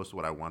mean? I post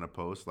what I want to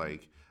post.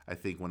 Like, I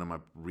think one of my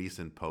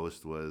recent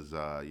posts was,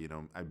 I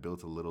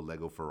built a little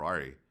Lego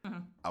Ferrari. Mm-hmm.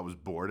 I was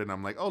bored, and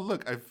I'm like, oh,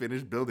 look, I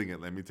finished building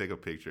it. Let me take a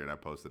picture, and I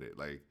posted it.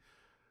 Like,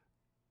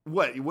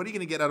 what are you going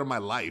to get out of my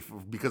life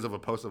because of a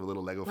post of a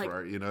little Lego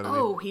Ferrari? You know what I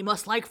mean? Oh, he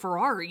must like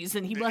Ferraris,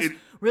 and he must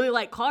really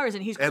like cars,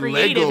 and he's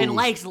creative and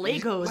likes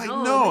Legos. Like,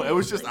 no, it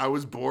was just I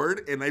was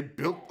bored, and I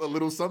built a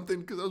little something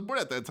because I was bored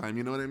at that time.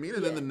 You know what I mean?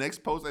 And then the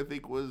next post, I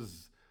think,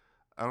 was...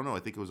 I don't know. I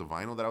think it was a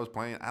vinyl that I was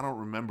playing. I don't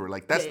remember.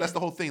 Like that's the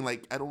whole thing.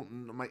 Like I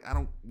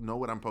don't know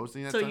what I'm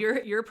posting. So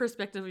your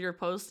perspective of your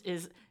post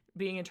is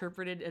being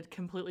interpreted a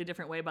completely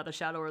different way by the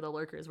shadow or the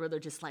lurkers, where they're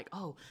just like,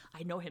 oh,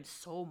 I know him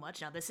so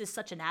much now. This is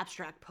such an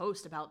abstract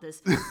post about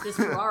this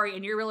Ferrari,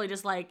 and you're really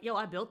just like, yo,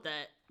 I built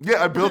that.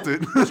 Yeah, I built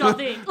it. What y'all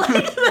think? Like,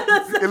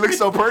 it looks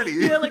so pretty.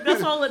 Yeah, like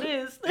that's all it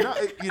is.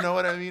 You know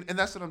what I mean? And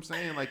that's what I'm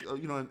saying. Like,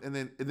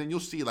 and then you'll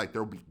see like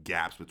there'll be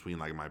gaps between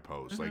like my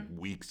posts, like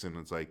weeks, and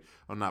it's like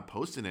I'm not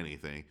posting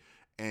anything.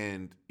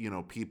 And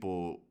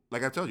people,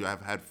 like I told you,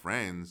 I've had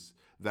friends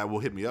that will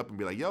hit me up and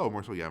be like, "Yo,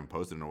 Marcell, you haven't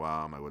posted in a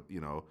while." I'm like, "What?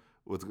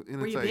 What's?" And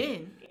where it's you like,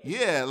 been?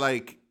 Yeah,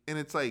 like, and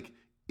it's like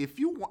if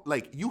you want,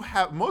 like, you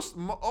have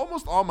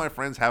almost all my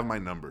friends have my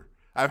number.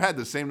 I've had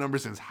the same number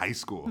since high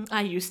school.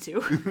 I used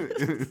to.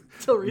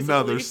 Till recently.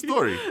 Another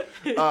story.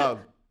 But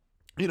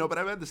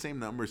I've had the same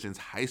number since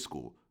high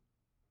school.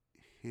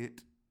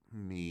 Hit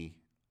me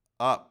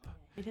up.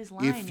 It is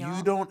lying, if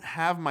you don't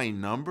have my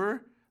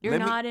number, you're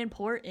not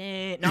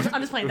important. No,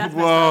 I'm just playing. That's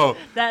whoa.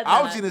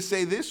 I was gonna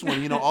say this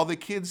one. All the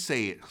kids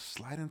say it.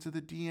 Slide into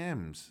the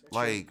DMs.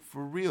 Like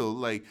for real.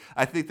 Like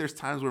I think there's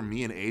times where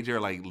me and AJ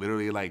are like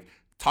literally like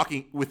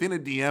talking within a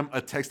DM, a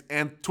text,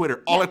 and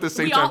Twitter all at the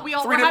same time.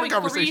 We're having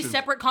three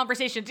separate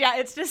conversations. Yeah,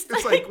 it's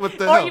like what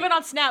the or hell? Even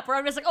on Snap, where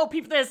I'm just like, oh,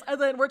 peep this, and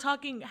then we're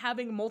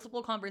having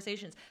multiple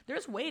conversations.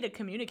 There's a way to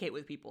communicate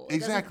with people.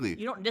 Exactly.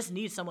 You don't just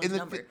need someone's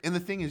number. And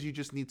the thing is, you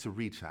just need to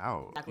reach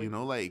out. Exactly.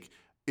 Like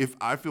if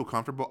I feel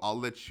comfortable, I'll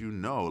let you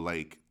know.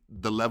 Like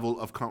the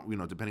level of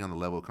depending on the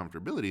level of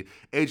comfortability.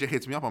 AJ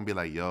hits me up and be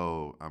like,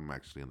 yo, I'm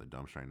actually in the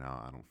dumps right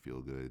now. I don't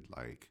feel good.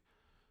 Like,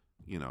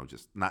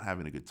 just not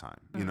having a good time.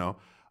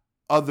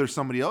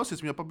 Somebody else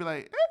hits me up, I'll be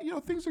like,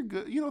 things are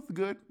good.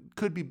 Good.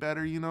 Could be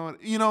better.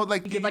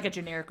 Like you give like a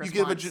generic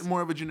response. You give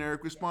more of a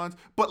generic response,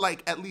 but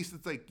like at least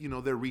it's like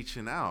they're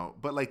reaching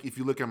out. But like if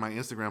you look at my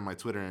Instagram, my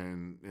Twitter,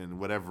 and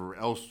whatever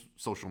else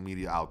social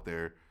media out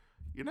there,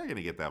 you're not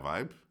gonna get that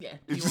vibe. Yeah,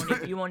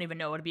 you won't even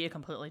know. It'd be a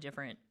completely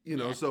different.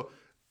 So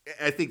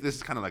I think this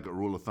is kind of like a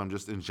rule of thumb,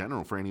 just in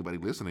general for anybody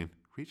listening.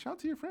 Reach out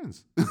to your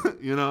friends.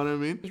 You know what I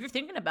mean? If you're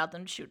thinking about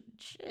them, shit,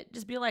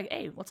 just be like,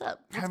 hey, what's up?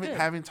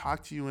 Haven't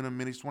talked to you in a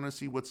minute. Just want to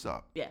see what's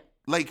up. Yeah.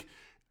 Like,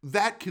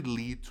 that could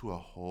lead to a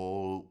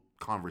whole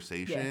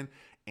conversation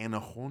and a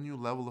whole new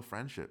level of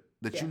friendship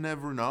that you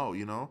never know,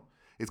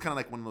 It's kind of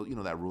like one of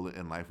those, that rule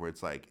in life where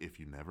it's like, if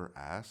you never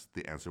ask,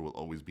 the answer will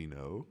always be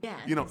no. Yeah.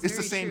 It's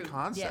the same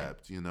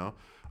concept,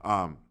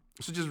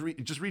 So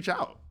just reach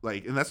out.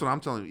 Like, and that's what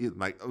I'm telling you,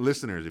 like,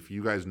 listeners, if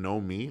you guys know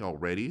me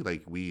already,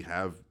 like we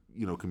have,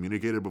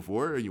 communicated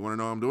before, and you want to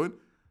know what I'm doing,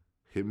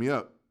 hit me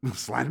up.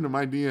 Slide into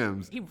my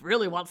DMs. He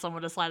really wants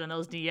someone to slide in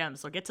those DMs,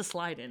 so get to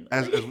sliding.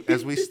 As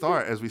we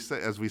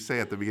say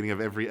at the beginning of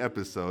every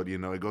episode,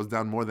 it goes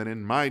down more than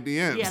in my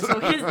DMs. Yeah, so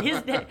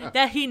his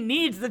that he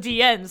needs the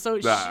DMs,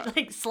 so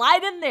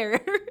slide in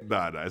there.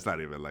 No, it's not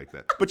even like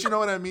that. But you know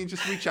what I mean?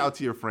 Just reach out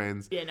to your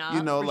friends. Yeah,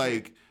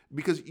 like sure.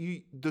 Because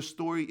the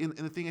story and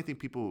the thing I think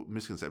people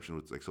misconception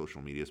with like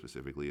social media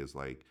specifically is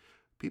like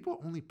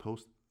people only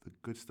post the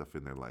good stuff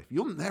in their life.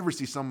 You'll never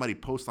see somebody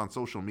post on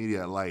social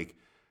media like,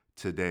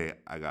 today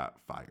I got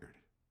fired,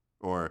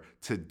 or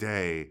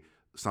today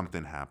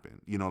something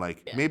happened.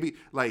 Maybe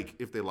like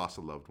if they lost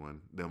a loved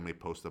one, they may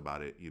post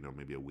about it,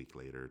 maybe a week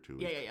later or 2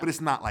 weeks. Yeah. But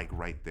it's not like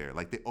right there.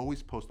 Like they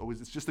always post,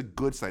 it's just a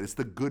good side. It's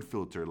the good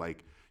filter.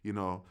 Like,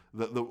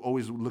 the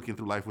always looking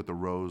through life with the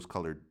rose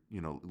colored,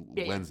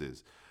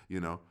 lenses,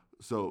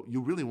 So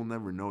you really will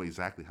never know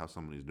exactly how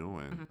somebody's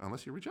doing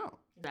unless you reach out.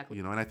 Exactly.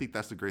 And I think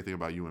that's the great thing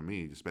about you and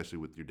me, especially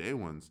with your day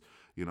ones,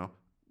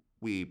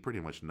 we pretty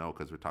much know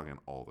because we're talking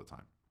all the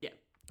time.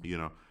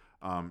 Yeah.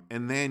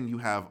 And then you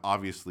have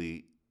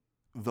obviously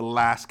the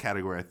last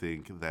category, I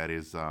think, that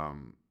is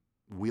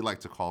we like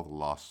to call the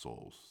lost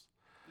souls.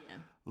 Yeah.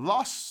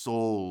 Lost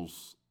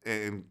souls,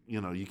 and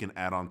you can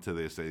add on to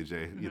this,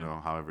 AJ,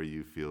 however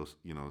you feel,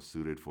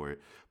 suited for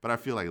it. But I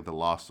feel like the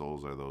lost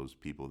souls are those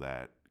people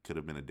that could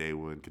have been a day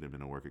one, could have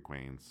been a work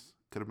acquaintance,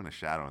 could have been a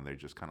shadow, and they're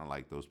just kind of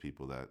like those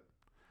people that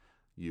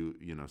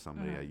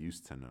somebody I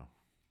used to know.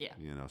 Yeah.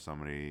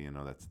 Somebody,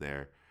 that's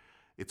there.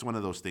 It's one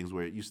of those things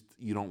where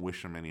you don't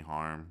wish them any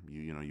harm.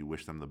 You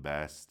wish them the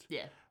best.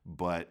 Yeah.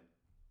 But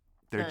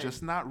they're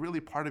just not really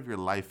part of your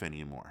life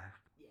anymore.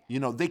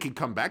 Yeah. They can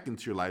come back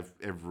into your life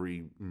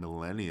every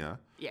millennia.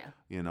 Yeah.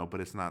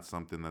 But it's not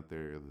something that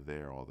they're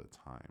there all the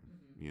time.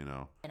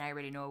 And I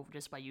already know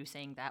just by you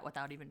saying that,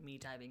 without even me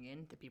diving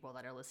in, the people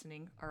that are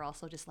listening are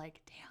also just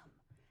like, damn.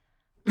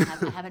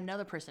 I have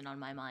another person on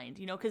my mind,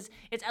 because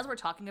it's, as we're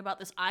talking about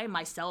this, I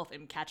myself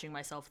am catching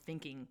myself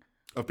thinking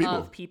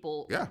of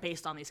people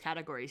based on these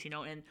categories,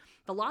 and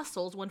the lost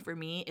souls one for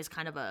me is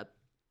kind of I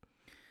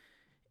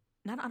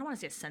don't want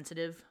to say a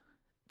sensitive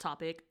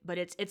topic, but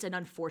it's an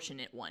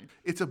unfortunate one.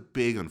 It's a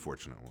big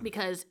unfortunate one.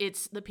 Because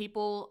it's the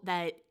people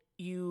that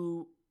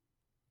you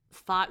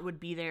thought would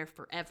be there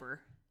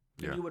forever,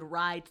 and you would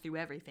ride through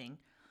everything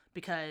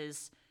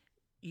because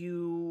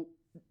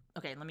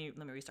okay, let me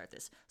restart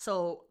this.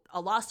 So a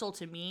lost soul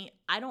to me,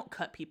 I don't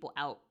cut people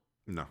out.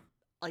 No.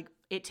 Like,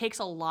 it takes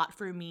a lot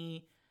for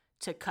me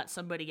to cut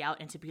somebody out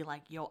and to be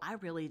like, yo, I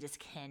really just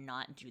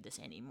cannot do this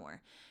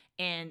anymore.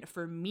 And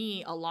for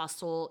me, a lost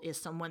soul is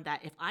someone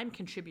that if I'm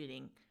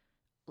contributing,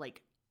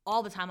 like,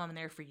 all the time I'm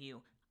there for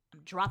you,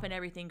 I'm dropping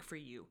everything for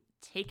you,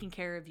 taking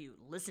care of you,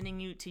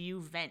 listening to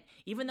you vent,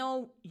 even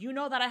though you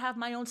know that I have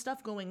my own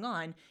stuff going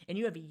on and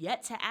you have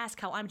yet to ask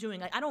how I'm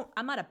doing. Like,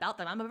 I'm not about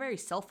that. I'm a very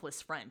selfless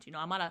friend.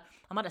 I'm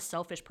not a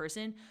selfish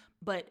person,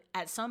 but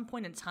at some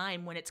point in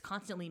time when it's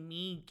constantly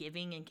me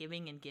giving and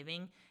giving and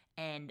giving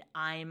and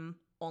I'm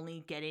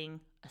only getting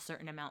a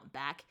certain amount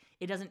back,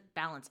 it doesn't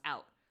balance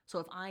out.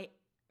 So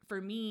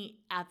for me,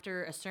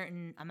 after a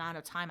certain amount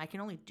of time, I can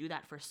only do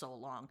that for so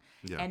long.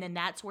 Yeah. And then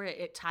that's where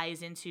it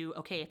ties into,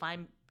 okay, if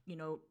I'm,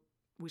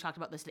 we talked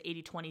about this, the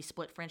 80-20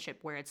 split friendship,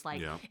 where it's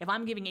like, if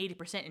I'm giving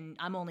 80% and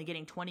I'm only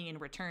getting 20 in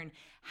return,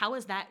 how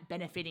is that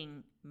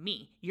benefiting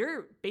me?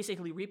 You're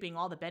basically reaping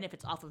all the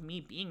benefits off of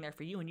me being there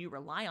for you, and you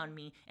rely on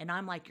me, and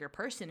I'm like your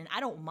person, and I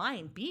don't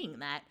mind being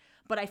that,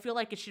 but I feel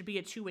like it should be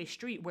a two-way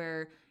street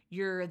where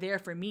you're there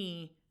for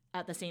me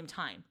at the same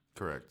time.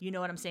 Correct. You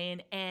know what I'm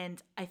saying?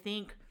 And I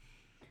think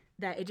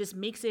that it just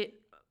makes it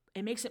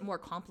more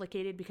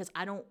complicated because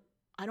I don't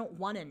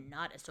want to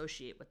not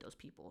associate with those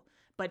people.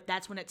 But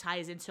that's when it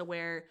ties into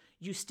where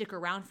you stick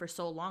around for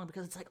so long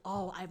because it's like,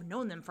 oh, I've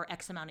known them for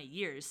X amount of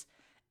years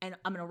and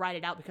I'm going to ride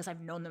it out because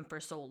I've known them for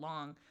so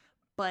long.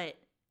 But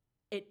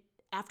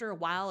after a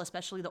while,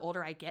 especially the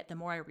older I get, the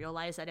more I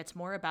realize that it's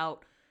more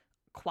about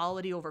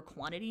quality over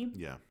quantity.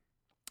 Yeah.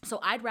 So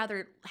I'd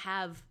rather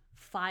have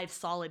 5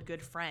 solid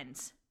good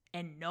friends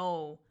and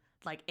know,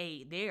 like,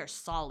 hey, they are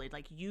solid.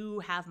 Like, you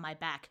have my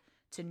back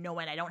to know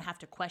it. I don't have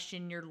to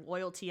question your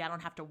loyalty. I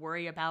don't have to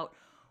worry about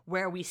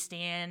where we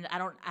stand. I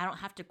don't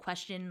have to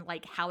question,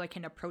 like, how I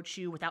can approach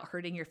you without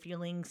hurting your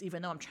feelings,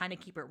 even though I'm trying to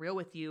keep it real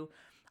with you.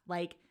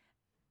 Like,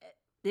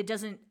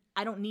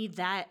 I don't need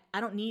that. I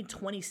don't need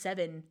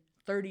 27,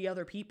 30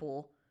 other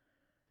people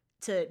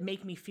to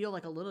make me feel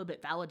like a little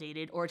bit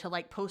validated or to,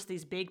 like, post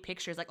these big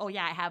pictures like, oh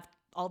yeah, I have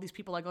all these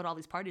people I go to all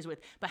these parties with,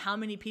 but how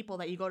many people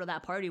that you go to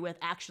that party with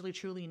actually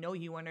truly know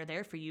you and are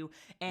there for you?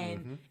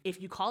 And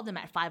if you call them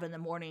at 5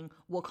 a.m,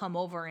 will come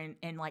over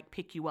and like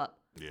pick you up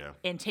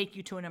and take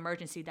you to an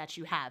emergency that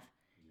you have.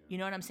 You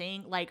know what I'm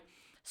saying? Like,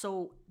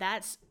 so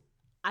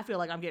I feel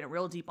like I'm getting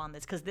real deep on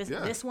this because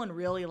this one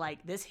really,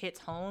 like, this hits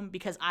home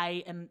because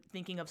I am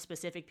thinking of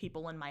specific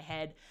people in my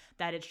head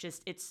that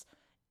it's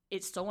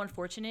so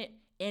unfortunate.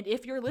 And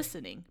if you're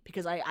listening,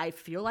 because I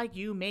feel like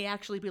you may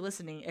actually be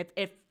listening,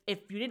 if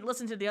you didn't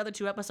listen to the other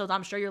 2 episodes,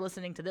 I'm sure you're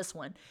listening to this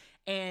one.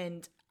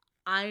 And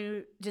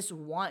I just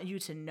want you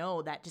to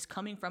know that just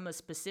coming from a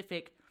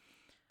specific,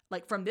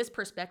 like, from this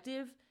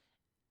perspective,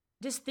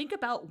 just think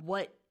about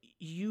what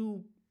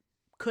you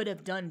could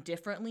have done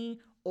differently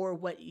or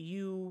what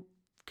you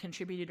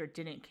contributed or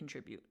didn't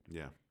contribute.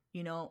 Yeah.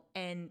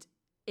 And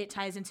it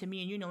ties into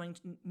me and you knowing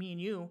me and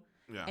you.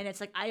 Yeah. And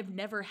it's like, I've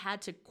never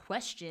had to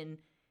question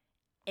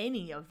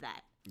any of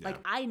that. Yeah. Like,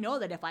 I know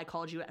that if I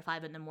called you at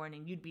 5 a.m,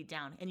 you'd be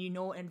down,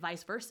 and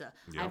vice versa.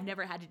 Yep. I've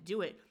never had to do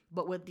it.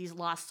 But with these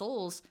lost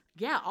souls,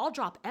 I'll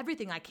drop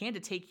everything I can to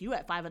take you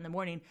at 5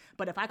 a.m.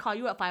 But if I call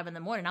you at 5 a.m,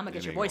 I'm gonna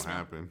get your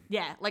voicemail.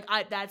 Yeah, like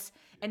that's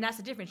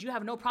the difference. You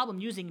have no problem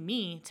using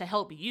me to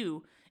help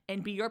you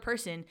and be your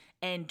person,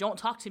 and don't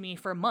talk to me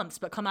for months,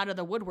 but come out of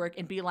the woodwork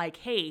and be like,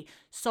 hey,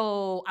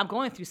 so I'm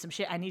going through some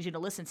shit. I need you to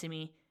listen to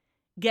me,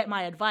 get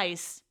my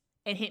advice,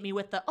 and hit me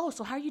with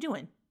so how are you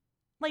doing?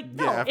 Like,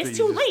 no, it's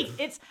too late.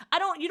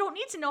 You don't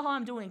need to know how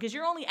I'm doing because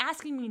you're only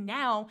asking me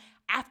now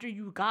after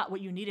you got what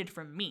you needed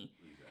from me.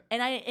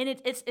 Exactly.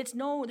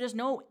 And there's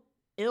no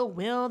ill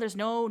will. There's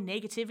no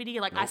negativity.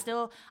 Like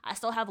Nope. I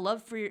still have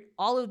love for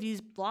all of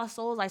these lost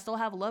souls. I still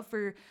have love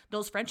for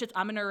those friendships.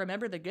 I'm gonna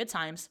remember the good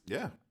times.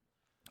 Yeah.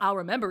 I'll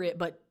remember it,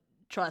 but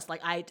trust,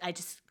 like I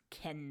just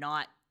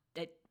cannot.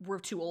 We're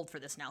too old for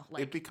this now.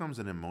 Like It becomes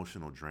an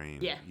emotional drain.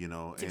 Yeah, You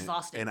know, it's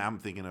exhausting. And I'm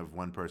thinking of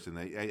one person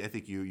that I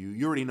think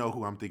you already know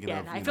who I'm thinking yeah,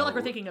 of. I you feel know. like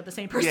we're thinking of the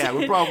same person. Yeah,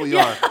 we probably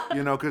Yeah. are.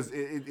 You know, because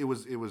it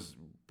was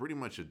pretty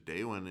much a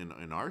day one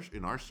in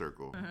our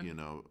circle. Mm-hmm. You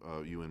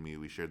know, you and me,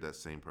 we shared that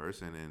same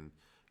person, and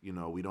you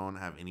know, we don't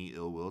have any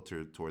ill will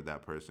toward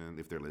that person.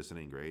 If they're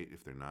listening, great.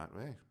 If they're not,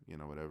 hey, you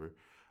know, whatever.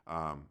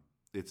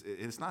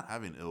 It's not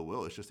having ill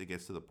will. It's just it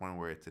gets to the point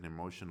where it's an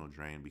emotional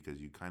drain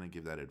because you kind of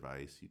give that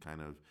advice. You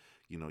kind of,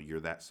 you know, you're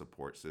that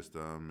support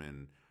system,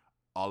 and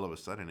all of a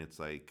sudden it's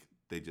like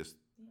they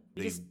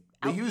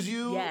use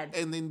you, yeah.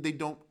 and then they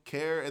don't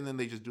care, and then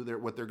they just do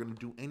what they're gonna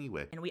do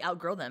anyway. And we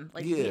outgrow them.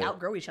 Like Yeah. we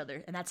outgrow each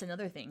other, and that's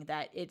another thing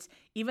that it's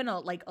even a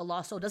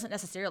lost soul doesn't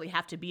necessarily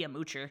have to be a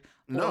moocher or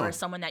No.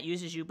 someone that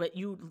uses you, but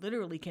you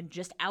literally can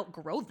just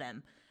outgrow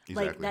them.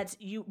 Like Exactly. that's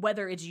you,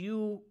 whether it's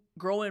you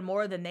growing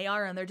more than they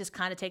are, and they're just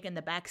kind of taking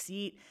the back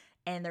seat,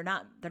 and they're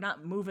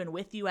not moving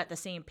with you at the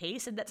same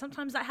pace, and that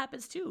sometimes that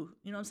happens too.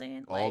 You know what I'm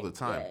saying? All Like, the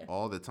time, yeah.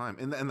 all the time,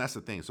 and that's the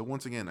thing. So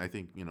once again, I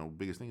think, you know,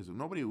 biggest thing is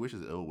nobody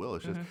wishes ill will.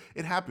 It's just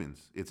it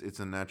happens. It's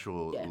a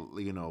natural, Mm-hmm.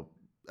 Yeah. you know,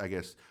 I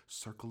guess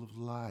circle of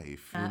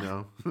life. You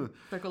know,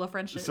 Circle of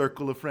friendship.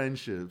 circle of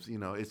friendships. You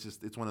know,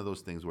 it's one of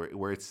those things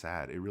where it's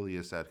sad. It really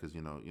is sad because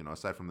you know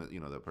aside from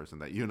the person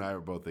that you and I are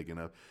both thinking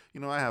of,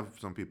 you know, I have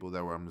some people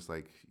that where I'm just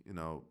like, you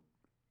know,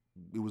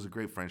 it was a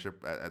great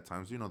friendship at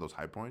times. You know, those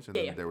high points, and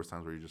then there was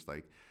times where you're just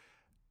like,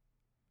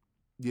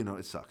 you know,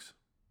 it sucks.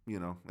 You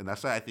know, and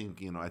that's why I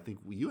think you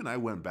and I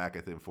went back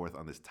and forth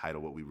on this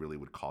title, what we really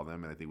would call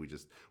them, and I think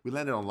we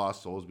landed on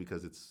Lost Souls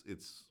because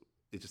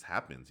it just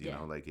happens, you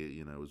know, like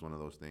it was one of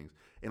those things.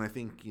 And I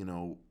think, you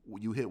know,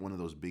 you hit one of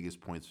those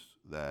biggest points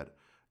that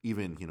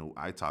even, you know,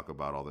 I talk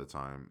about all the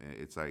time.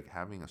 It's like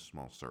having a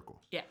small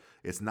circle. Yeah.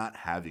 It's not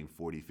having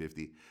 40,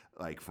 50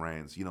 like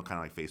friends, you know, kind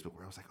of like Facebook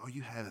where I was like, oh,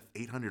 you have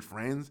 800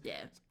 friends? Yeah.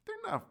 They're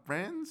not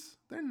friends.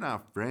 They're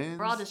not friends.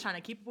 We're all just trying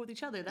to keep up with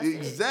each other. That's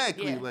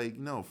Exactly. it. Yeah. Like,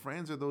 no,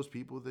 friends are those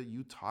people that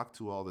you talk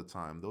to all the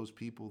time. Those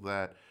people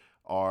that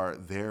are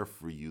there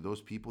for you.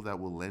 Those people that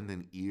will lend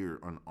an ear,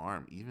 an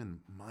arm, even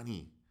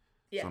money.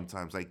 Yeah.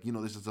 Sometimes, like, you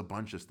know, there's just a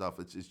bunch of stuff.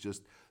 It's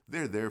just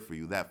they're there for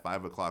you. That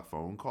 5 o'clock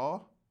phone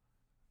call,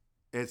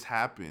 it's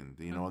happened,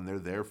 you know, and they're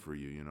there for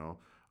you, you know.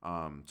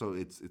 So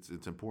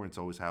it's important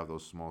to always have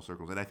those small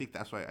circles, and I think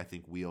that's why I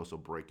think we also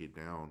break it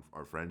down,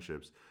 our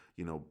friendships,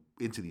 you know,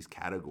 into these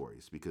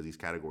categories, because these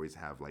categories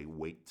have like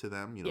weight to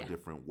them, you know,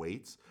 different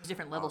weights. There's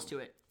different levels to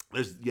it.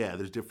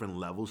 There's different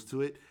levels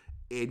to it,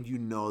 and you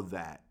know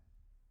that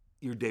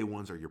your day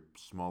ones are your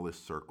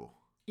smallest circle.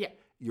 Yeah.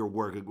 Your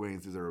work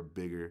acquaintances are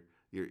bigger.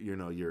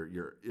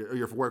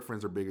 Your work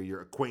friends are bigger.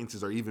 Your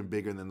acquaintances are even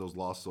bigger, and then those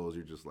lost souls,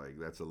 you're just like,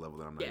 that's a level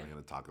that I'm not even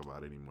going to talk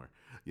about anymore.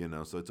 You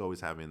know, so it's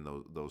always having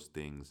those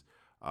things,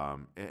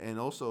 and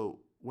also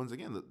once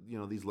again, you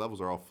know, these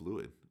levels are all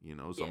fluid. You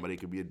know, somebody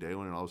could be a day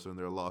one, and all of a sudden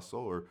they're a lost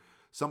soul, or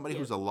somebody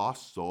who's a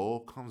lost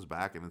soul comes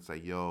back, and it's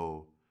like,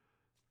 yo,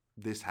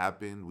 this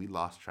happened. We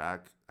lost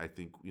track. I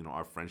think, you know,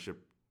 our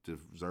friendship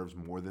deserves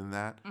more than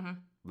that.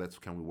 Mm-hmm.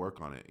 Can we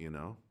work on it? You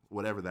know,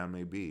 whatever that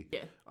may be.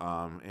 Yeah.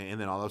 And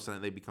then all of a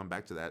sudden they become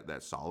back to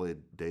that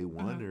solid day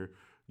one, or,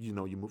 you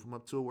know, you move them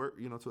up to a work,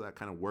 you know, to that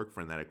kind of work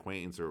friend, that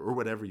acquaintance, or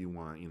whatever you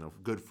want, you know,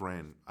 good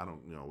friend. I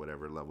don't, you know,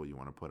 whatever level you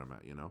want to put them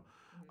at, you know.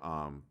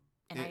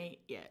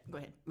 Go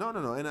ahead. No.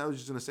 And I was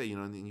just gonna say, you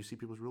know, and you see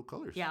people's real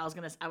colors. Yeah,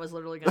 I was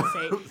literally gonna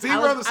say. See,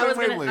 we're on the same I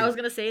wavelength. was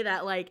gonna say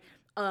that, like,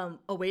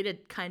 a way to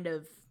kind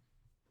of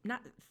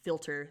not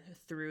filter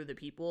through the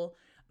people,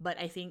 but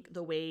I think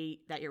the way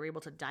that you're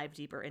able to dive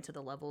deeper into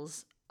the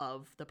levels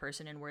of the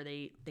person and where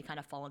they kind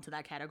of fall into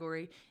that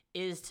category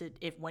is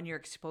when you're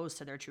exposed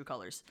to their true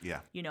colors. Yeah.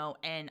 You know,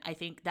 and I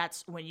think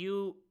that's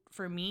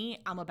for me,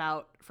 I'm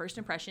about first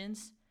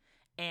impressions,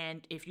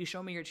 and if you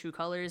show me your true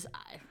colors,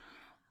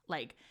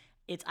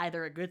 it's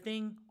either a good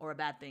thing or a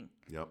bad thing.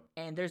 Yep.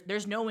 And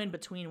there's no in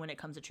between when it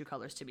comes to true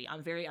colors to me.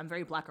 I'm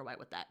very black or white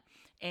with that.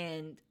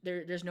 And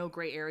there's no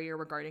gray area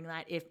regarding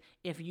that.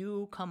 If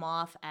you come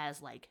off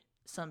as like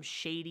some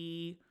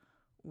shady,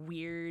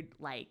 weird,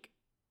 like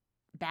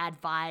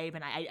bad vibe,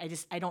 and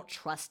I don't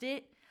trust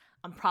it,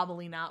 I'm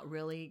probably not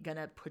really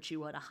gonna put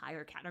you at a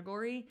higher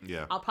category.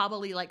 Yeah. I'll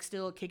probably like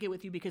still kick it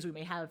with you because we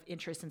may have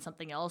interest in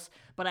something else,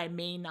 but I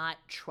may not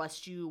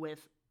trust you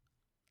with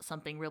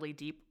something really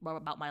deep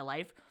about my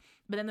life.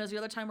 But then there's the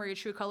other time where your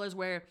true colors,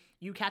 where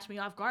you catch me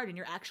off guard and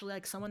you're actually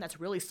like someone that's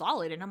really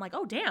solid, and I'm like,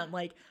 oh damn,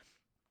 like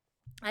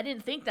I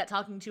didn't think that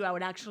talking to you I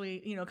would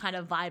actually, you know, kind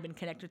of vibe and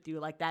connect with you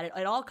like that.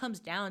 It all comes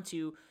down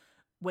to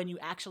when you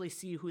actually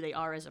see who they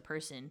are as a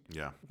person.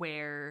 Yeah.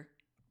 Where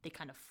they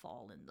kind of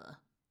fall in the,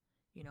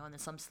 you know, and then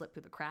some slip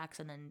through the cracks,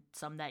 and then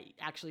some that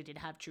actually did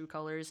have true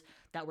colors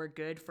that were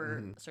good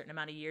for a certain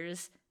amount of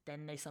years,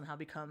 then they somehow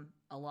become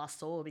a lost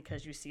soul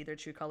because you see their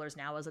true colors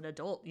now as an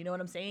adult. You know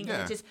what I'm saying?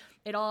 Yeah. It's just,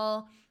 it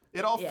all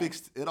it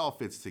all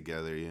fits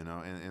together, you know.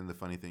 And the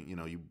funny thing, you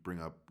know, you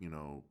bring up, you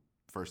know,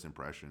 first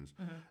impressions,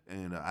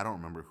 and I don't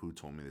remember who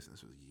told me this.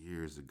 This was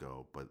years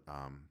ago, but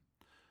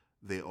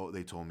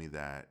they told me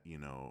that, you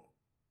know,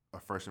 a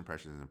first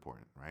impression is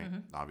important, right?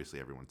 Obviously,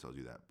 everyone tells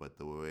you that, but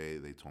the way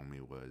they told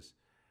me was,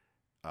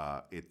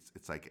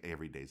 it's like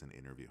every day's an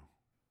interview.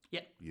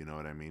 Yep. You know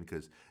what I mean?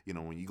 Because, you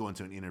know, when you go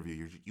into an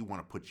interview, you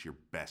want to put your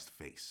best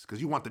face because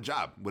you want the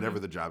job, whatever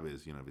the job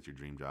is. You know, if it's your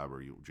dream job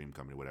or your dream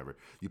company, whatever,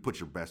 you put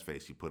your best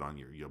face. You put on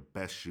your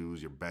best shoes,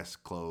 your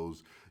best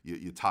clothes.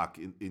 You talk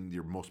in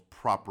your most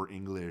proper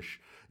English,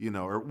 you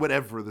know, or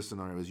whatever the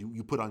scenario is.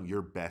 You put on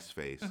your best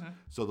face.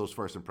 So those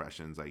first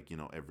impressions, like, you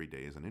know, every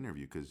day is an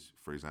interview. Because,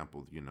 for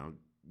example, you know,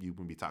 you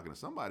can be talking to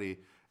somebody,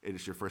 and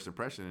it's your first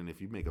impression, and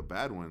if you make a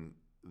bad one,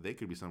 they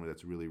could be somebody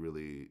that's really,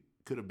 really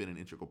could have been an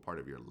integral part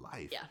of your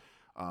life.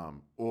 Yeah.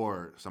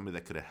 Or somebody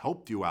that could have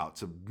helped you out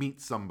to meet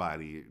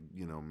somebody,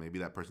 you know, maybe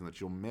that person that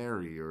you'll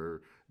marry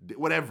or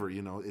whatever,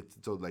 you know. It's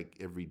so like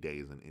every day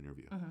is an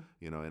interview,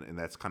 you know, and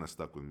that's kind of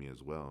stuck with me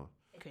as well.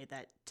 Okay,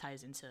 that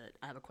ties into,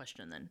 I have a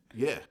question then.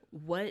 Yeah.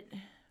 What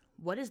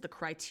is the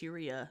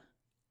criteria,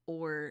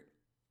 or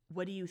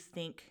what do you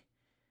think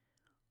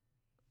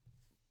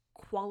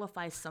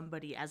qualifies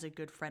somebody as a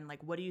good friend?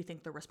 Like, what do you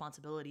think the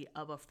responsibility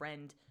of a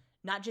friend,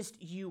 not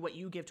just you, what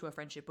you give to a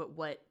friendship, but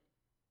what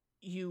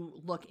you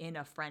look in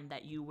a friend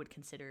that you would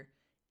consider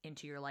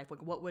into your life?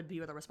 Like, what would be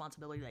the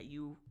responsibility that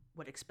you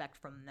would expect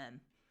from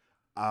them?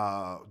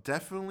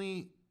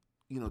 Definitely,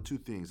 you know, two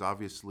things.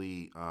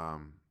 Obviously,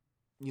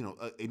 you know,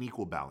 an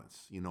equal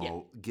balance, you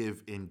know,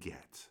 give and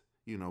get,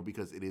 you know,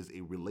 because it is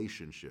a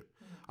relationship.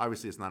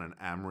 Obviously, it's not an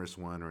amorous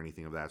one or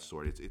anything of that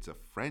sort. It's a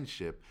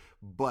friendship,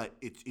 but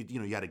it you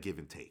know, you got to give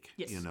and take,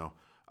 you know.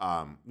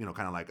 You know,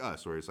 kind of like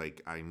us, where it's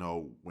like, I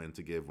know when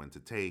to give, when to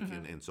take,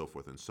 and so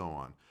forth and so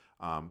on.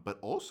 But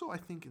also, I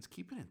think it's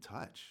keeping in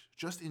touch,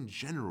 just in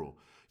general.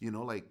 You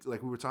know, like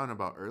we were talking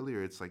about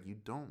earlier, it's like you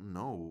don't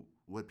know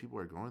what people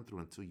are going through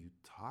until you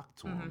talk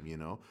to them, you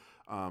know?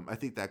 I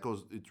think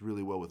it's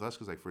really well with us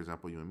because, like, for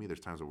example, you and me, there's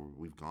times where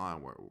we've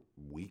gone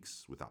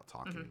weeks without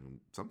talking.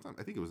 Sometimes,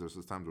 I think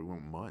there's times where we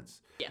went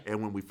months. Yeah.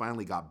 And when we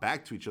finally got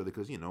back to each other,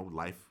 because, you know,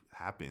 life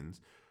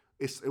happens,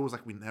 it was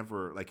like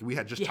we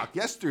had just talked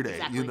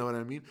yesterday, you know what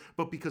I mean?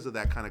 But because of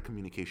that kind of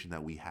communication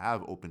that we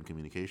have, open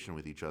communication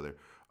with each other.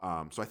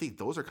 So I think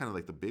those are kind of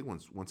like the big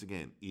ones. Once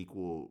again,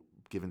 equal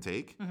give and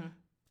take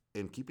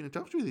and keeping in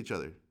touch with each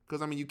other.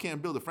 Because, I mean, you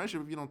can't build a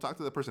friendship if you don't talk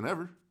to that person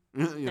ever.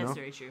 That's know?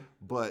 Very true.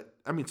 But,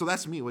 I mean, so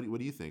that's me. What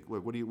do you think?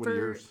 What are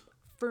yours?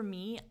 For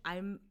me,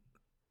 I'm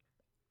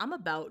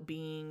about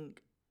being,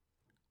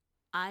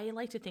 I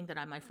like to think that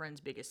I'm my friend's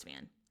biggest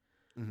fan.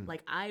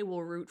 Like, I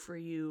will root for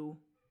you,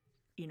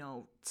 you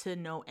know, to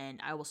no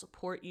end. I will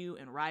support you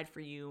and ride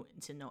for you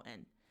to no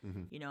end,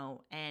 you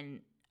know,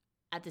 and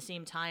at the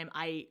same time,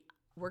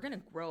 we're going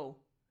to grow.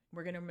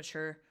 We're going to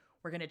mature.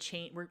 We're going to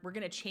change. We're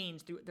going to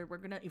change. We're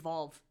going to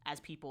evolve as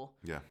people.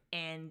 Yeah.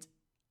 And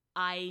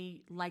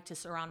I like to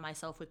surround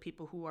myself with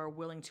people who are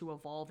willing to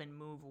evolve and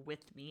move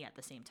with me at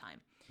the same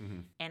time.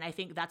 And I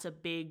think that's a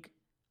big,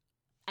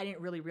 I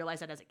didn't really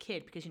realize that as a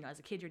kid because, you know, as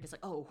a kid, you're just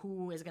like, oh,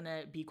 who is going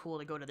to be cool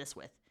to go to this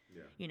with?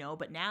 Yeah. You know,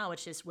 but now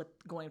it's just with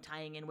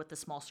tying in with the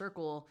small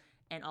circle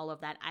and all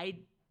of that. I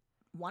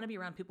want to be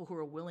around people who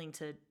are willing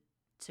to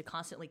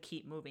constantly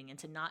keep moving and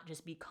to not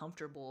just be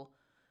comfortable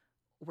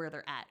where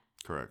they're at.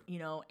 Correct. You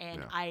know,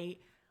 and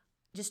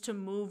just to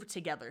move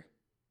together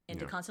and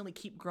to constantly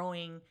keep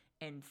growing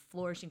and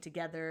flourishing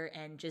together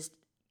and just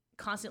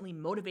constantly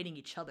motivating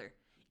each other.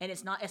 And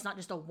it's not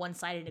just a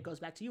one-sided, and it goes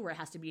back to you where it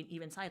has to be an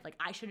even side. Like,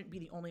 I shouldn't be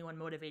the only one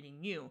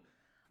motivating you.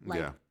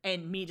 Like,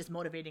 and me just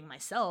motivating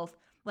myself.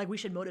 Like, we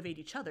should motivate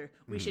each other.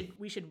 We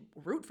should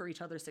root for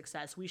each other's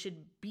success. We should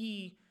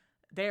be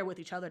there with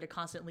each other to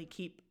constantly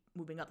keep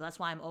moving up. That's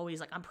why I'm always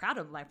like, I'm proud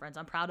of my friends.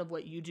 I'm proud of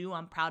what you do.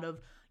 I'm proud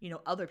of, you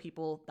know, other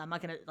people. I'm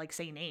not going to like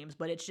say names,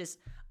 but it's just,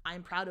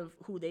 I'm proud of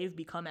who they've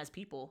become as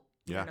people.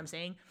 You know what I'm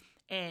saying?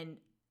 And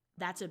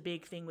that's a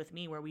big thing with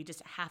me where we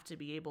just have to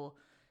be able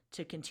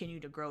to continue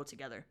to grow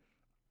together.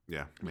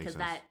 Yeah. Because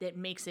that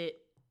makes it,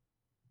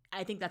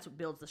 I think that's what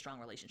builds the strong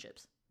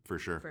relationships. For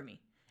sure. For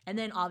me. And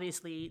then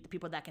obviously the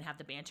people that can have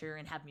the banter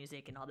and have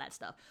music and all that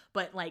stuff.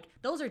 But like,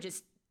 those are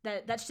just,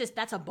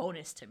 that's a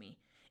bonus to me.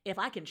 If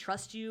I can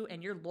trust you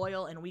and you're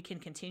loyal and we can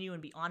continue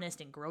and be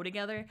honest and grow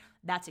together,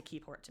 that's a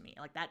key part to me.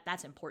 Like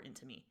that's important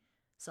to me.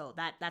 So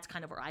that's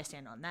kind of where I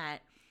stand on that.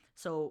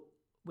 So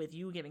with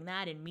you giving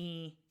that and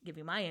me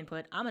giving my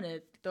input, I'm going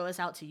to throw this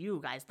out to you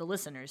guys, the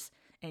listeners,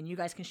 and you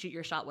guys can shoot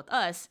your shot with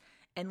us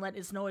and let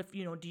us know if,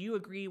 you know, do you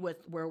agree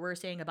with where we're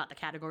saying about the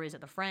categories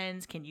of the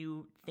friends? Can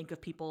you think of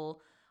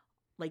people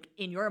like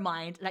in your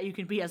mind that you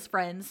can be as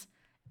friends?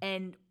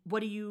 And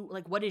what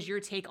is your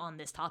take on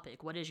this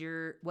topic? What is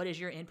your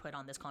input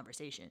on this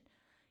conversation?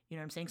 You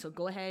know what I'm saying? So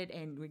go ahead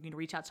and we're going to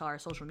reach out to our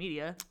social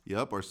media.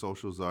 Yep. Our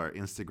socials are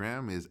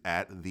Instagram is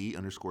at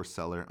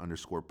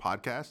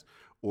 @the_seller_podcast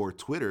or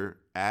Twitter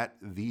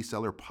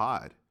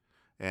 @the_seller_pod.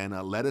 and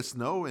let us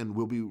know, and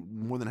we'll be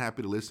more than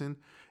happy to listen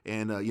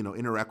and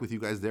interact with you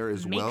guys there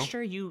as well. Make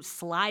sure you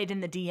slide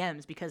in the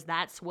DMs because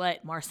that's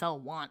what Marcel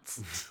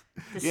wants.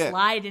 To Yeah.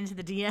 slide into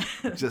the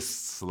DMs.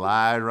 Just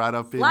slide right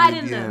up Slide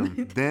in the in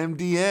DM. Them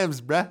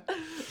DMs, bruh.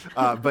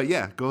 But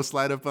yeah, go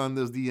slide up on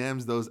those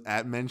DMs, those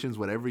at mentions,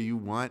 whatever you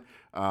want.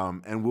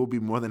 And we'll be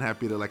more than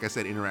happy to, like I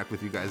said, interact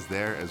with you guys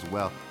there as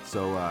well.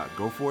 So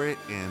go for it,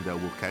 and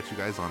we'll catch you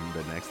guys on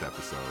the next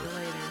episode.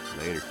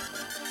 Later. Later.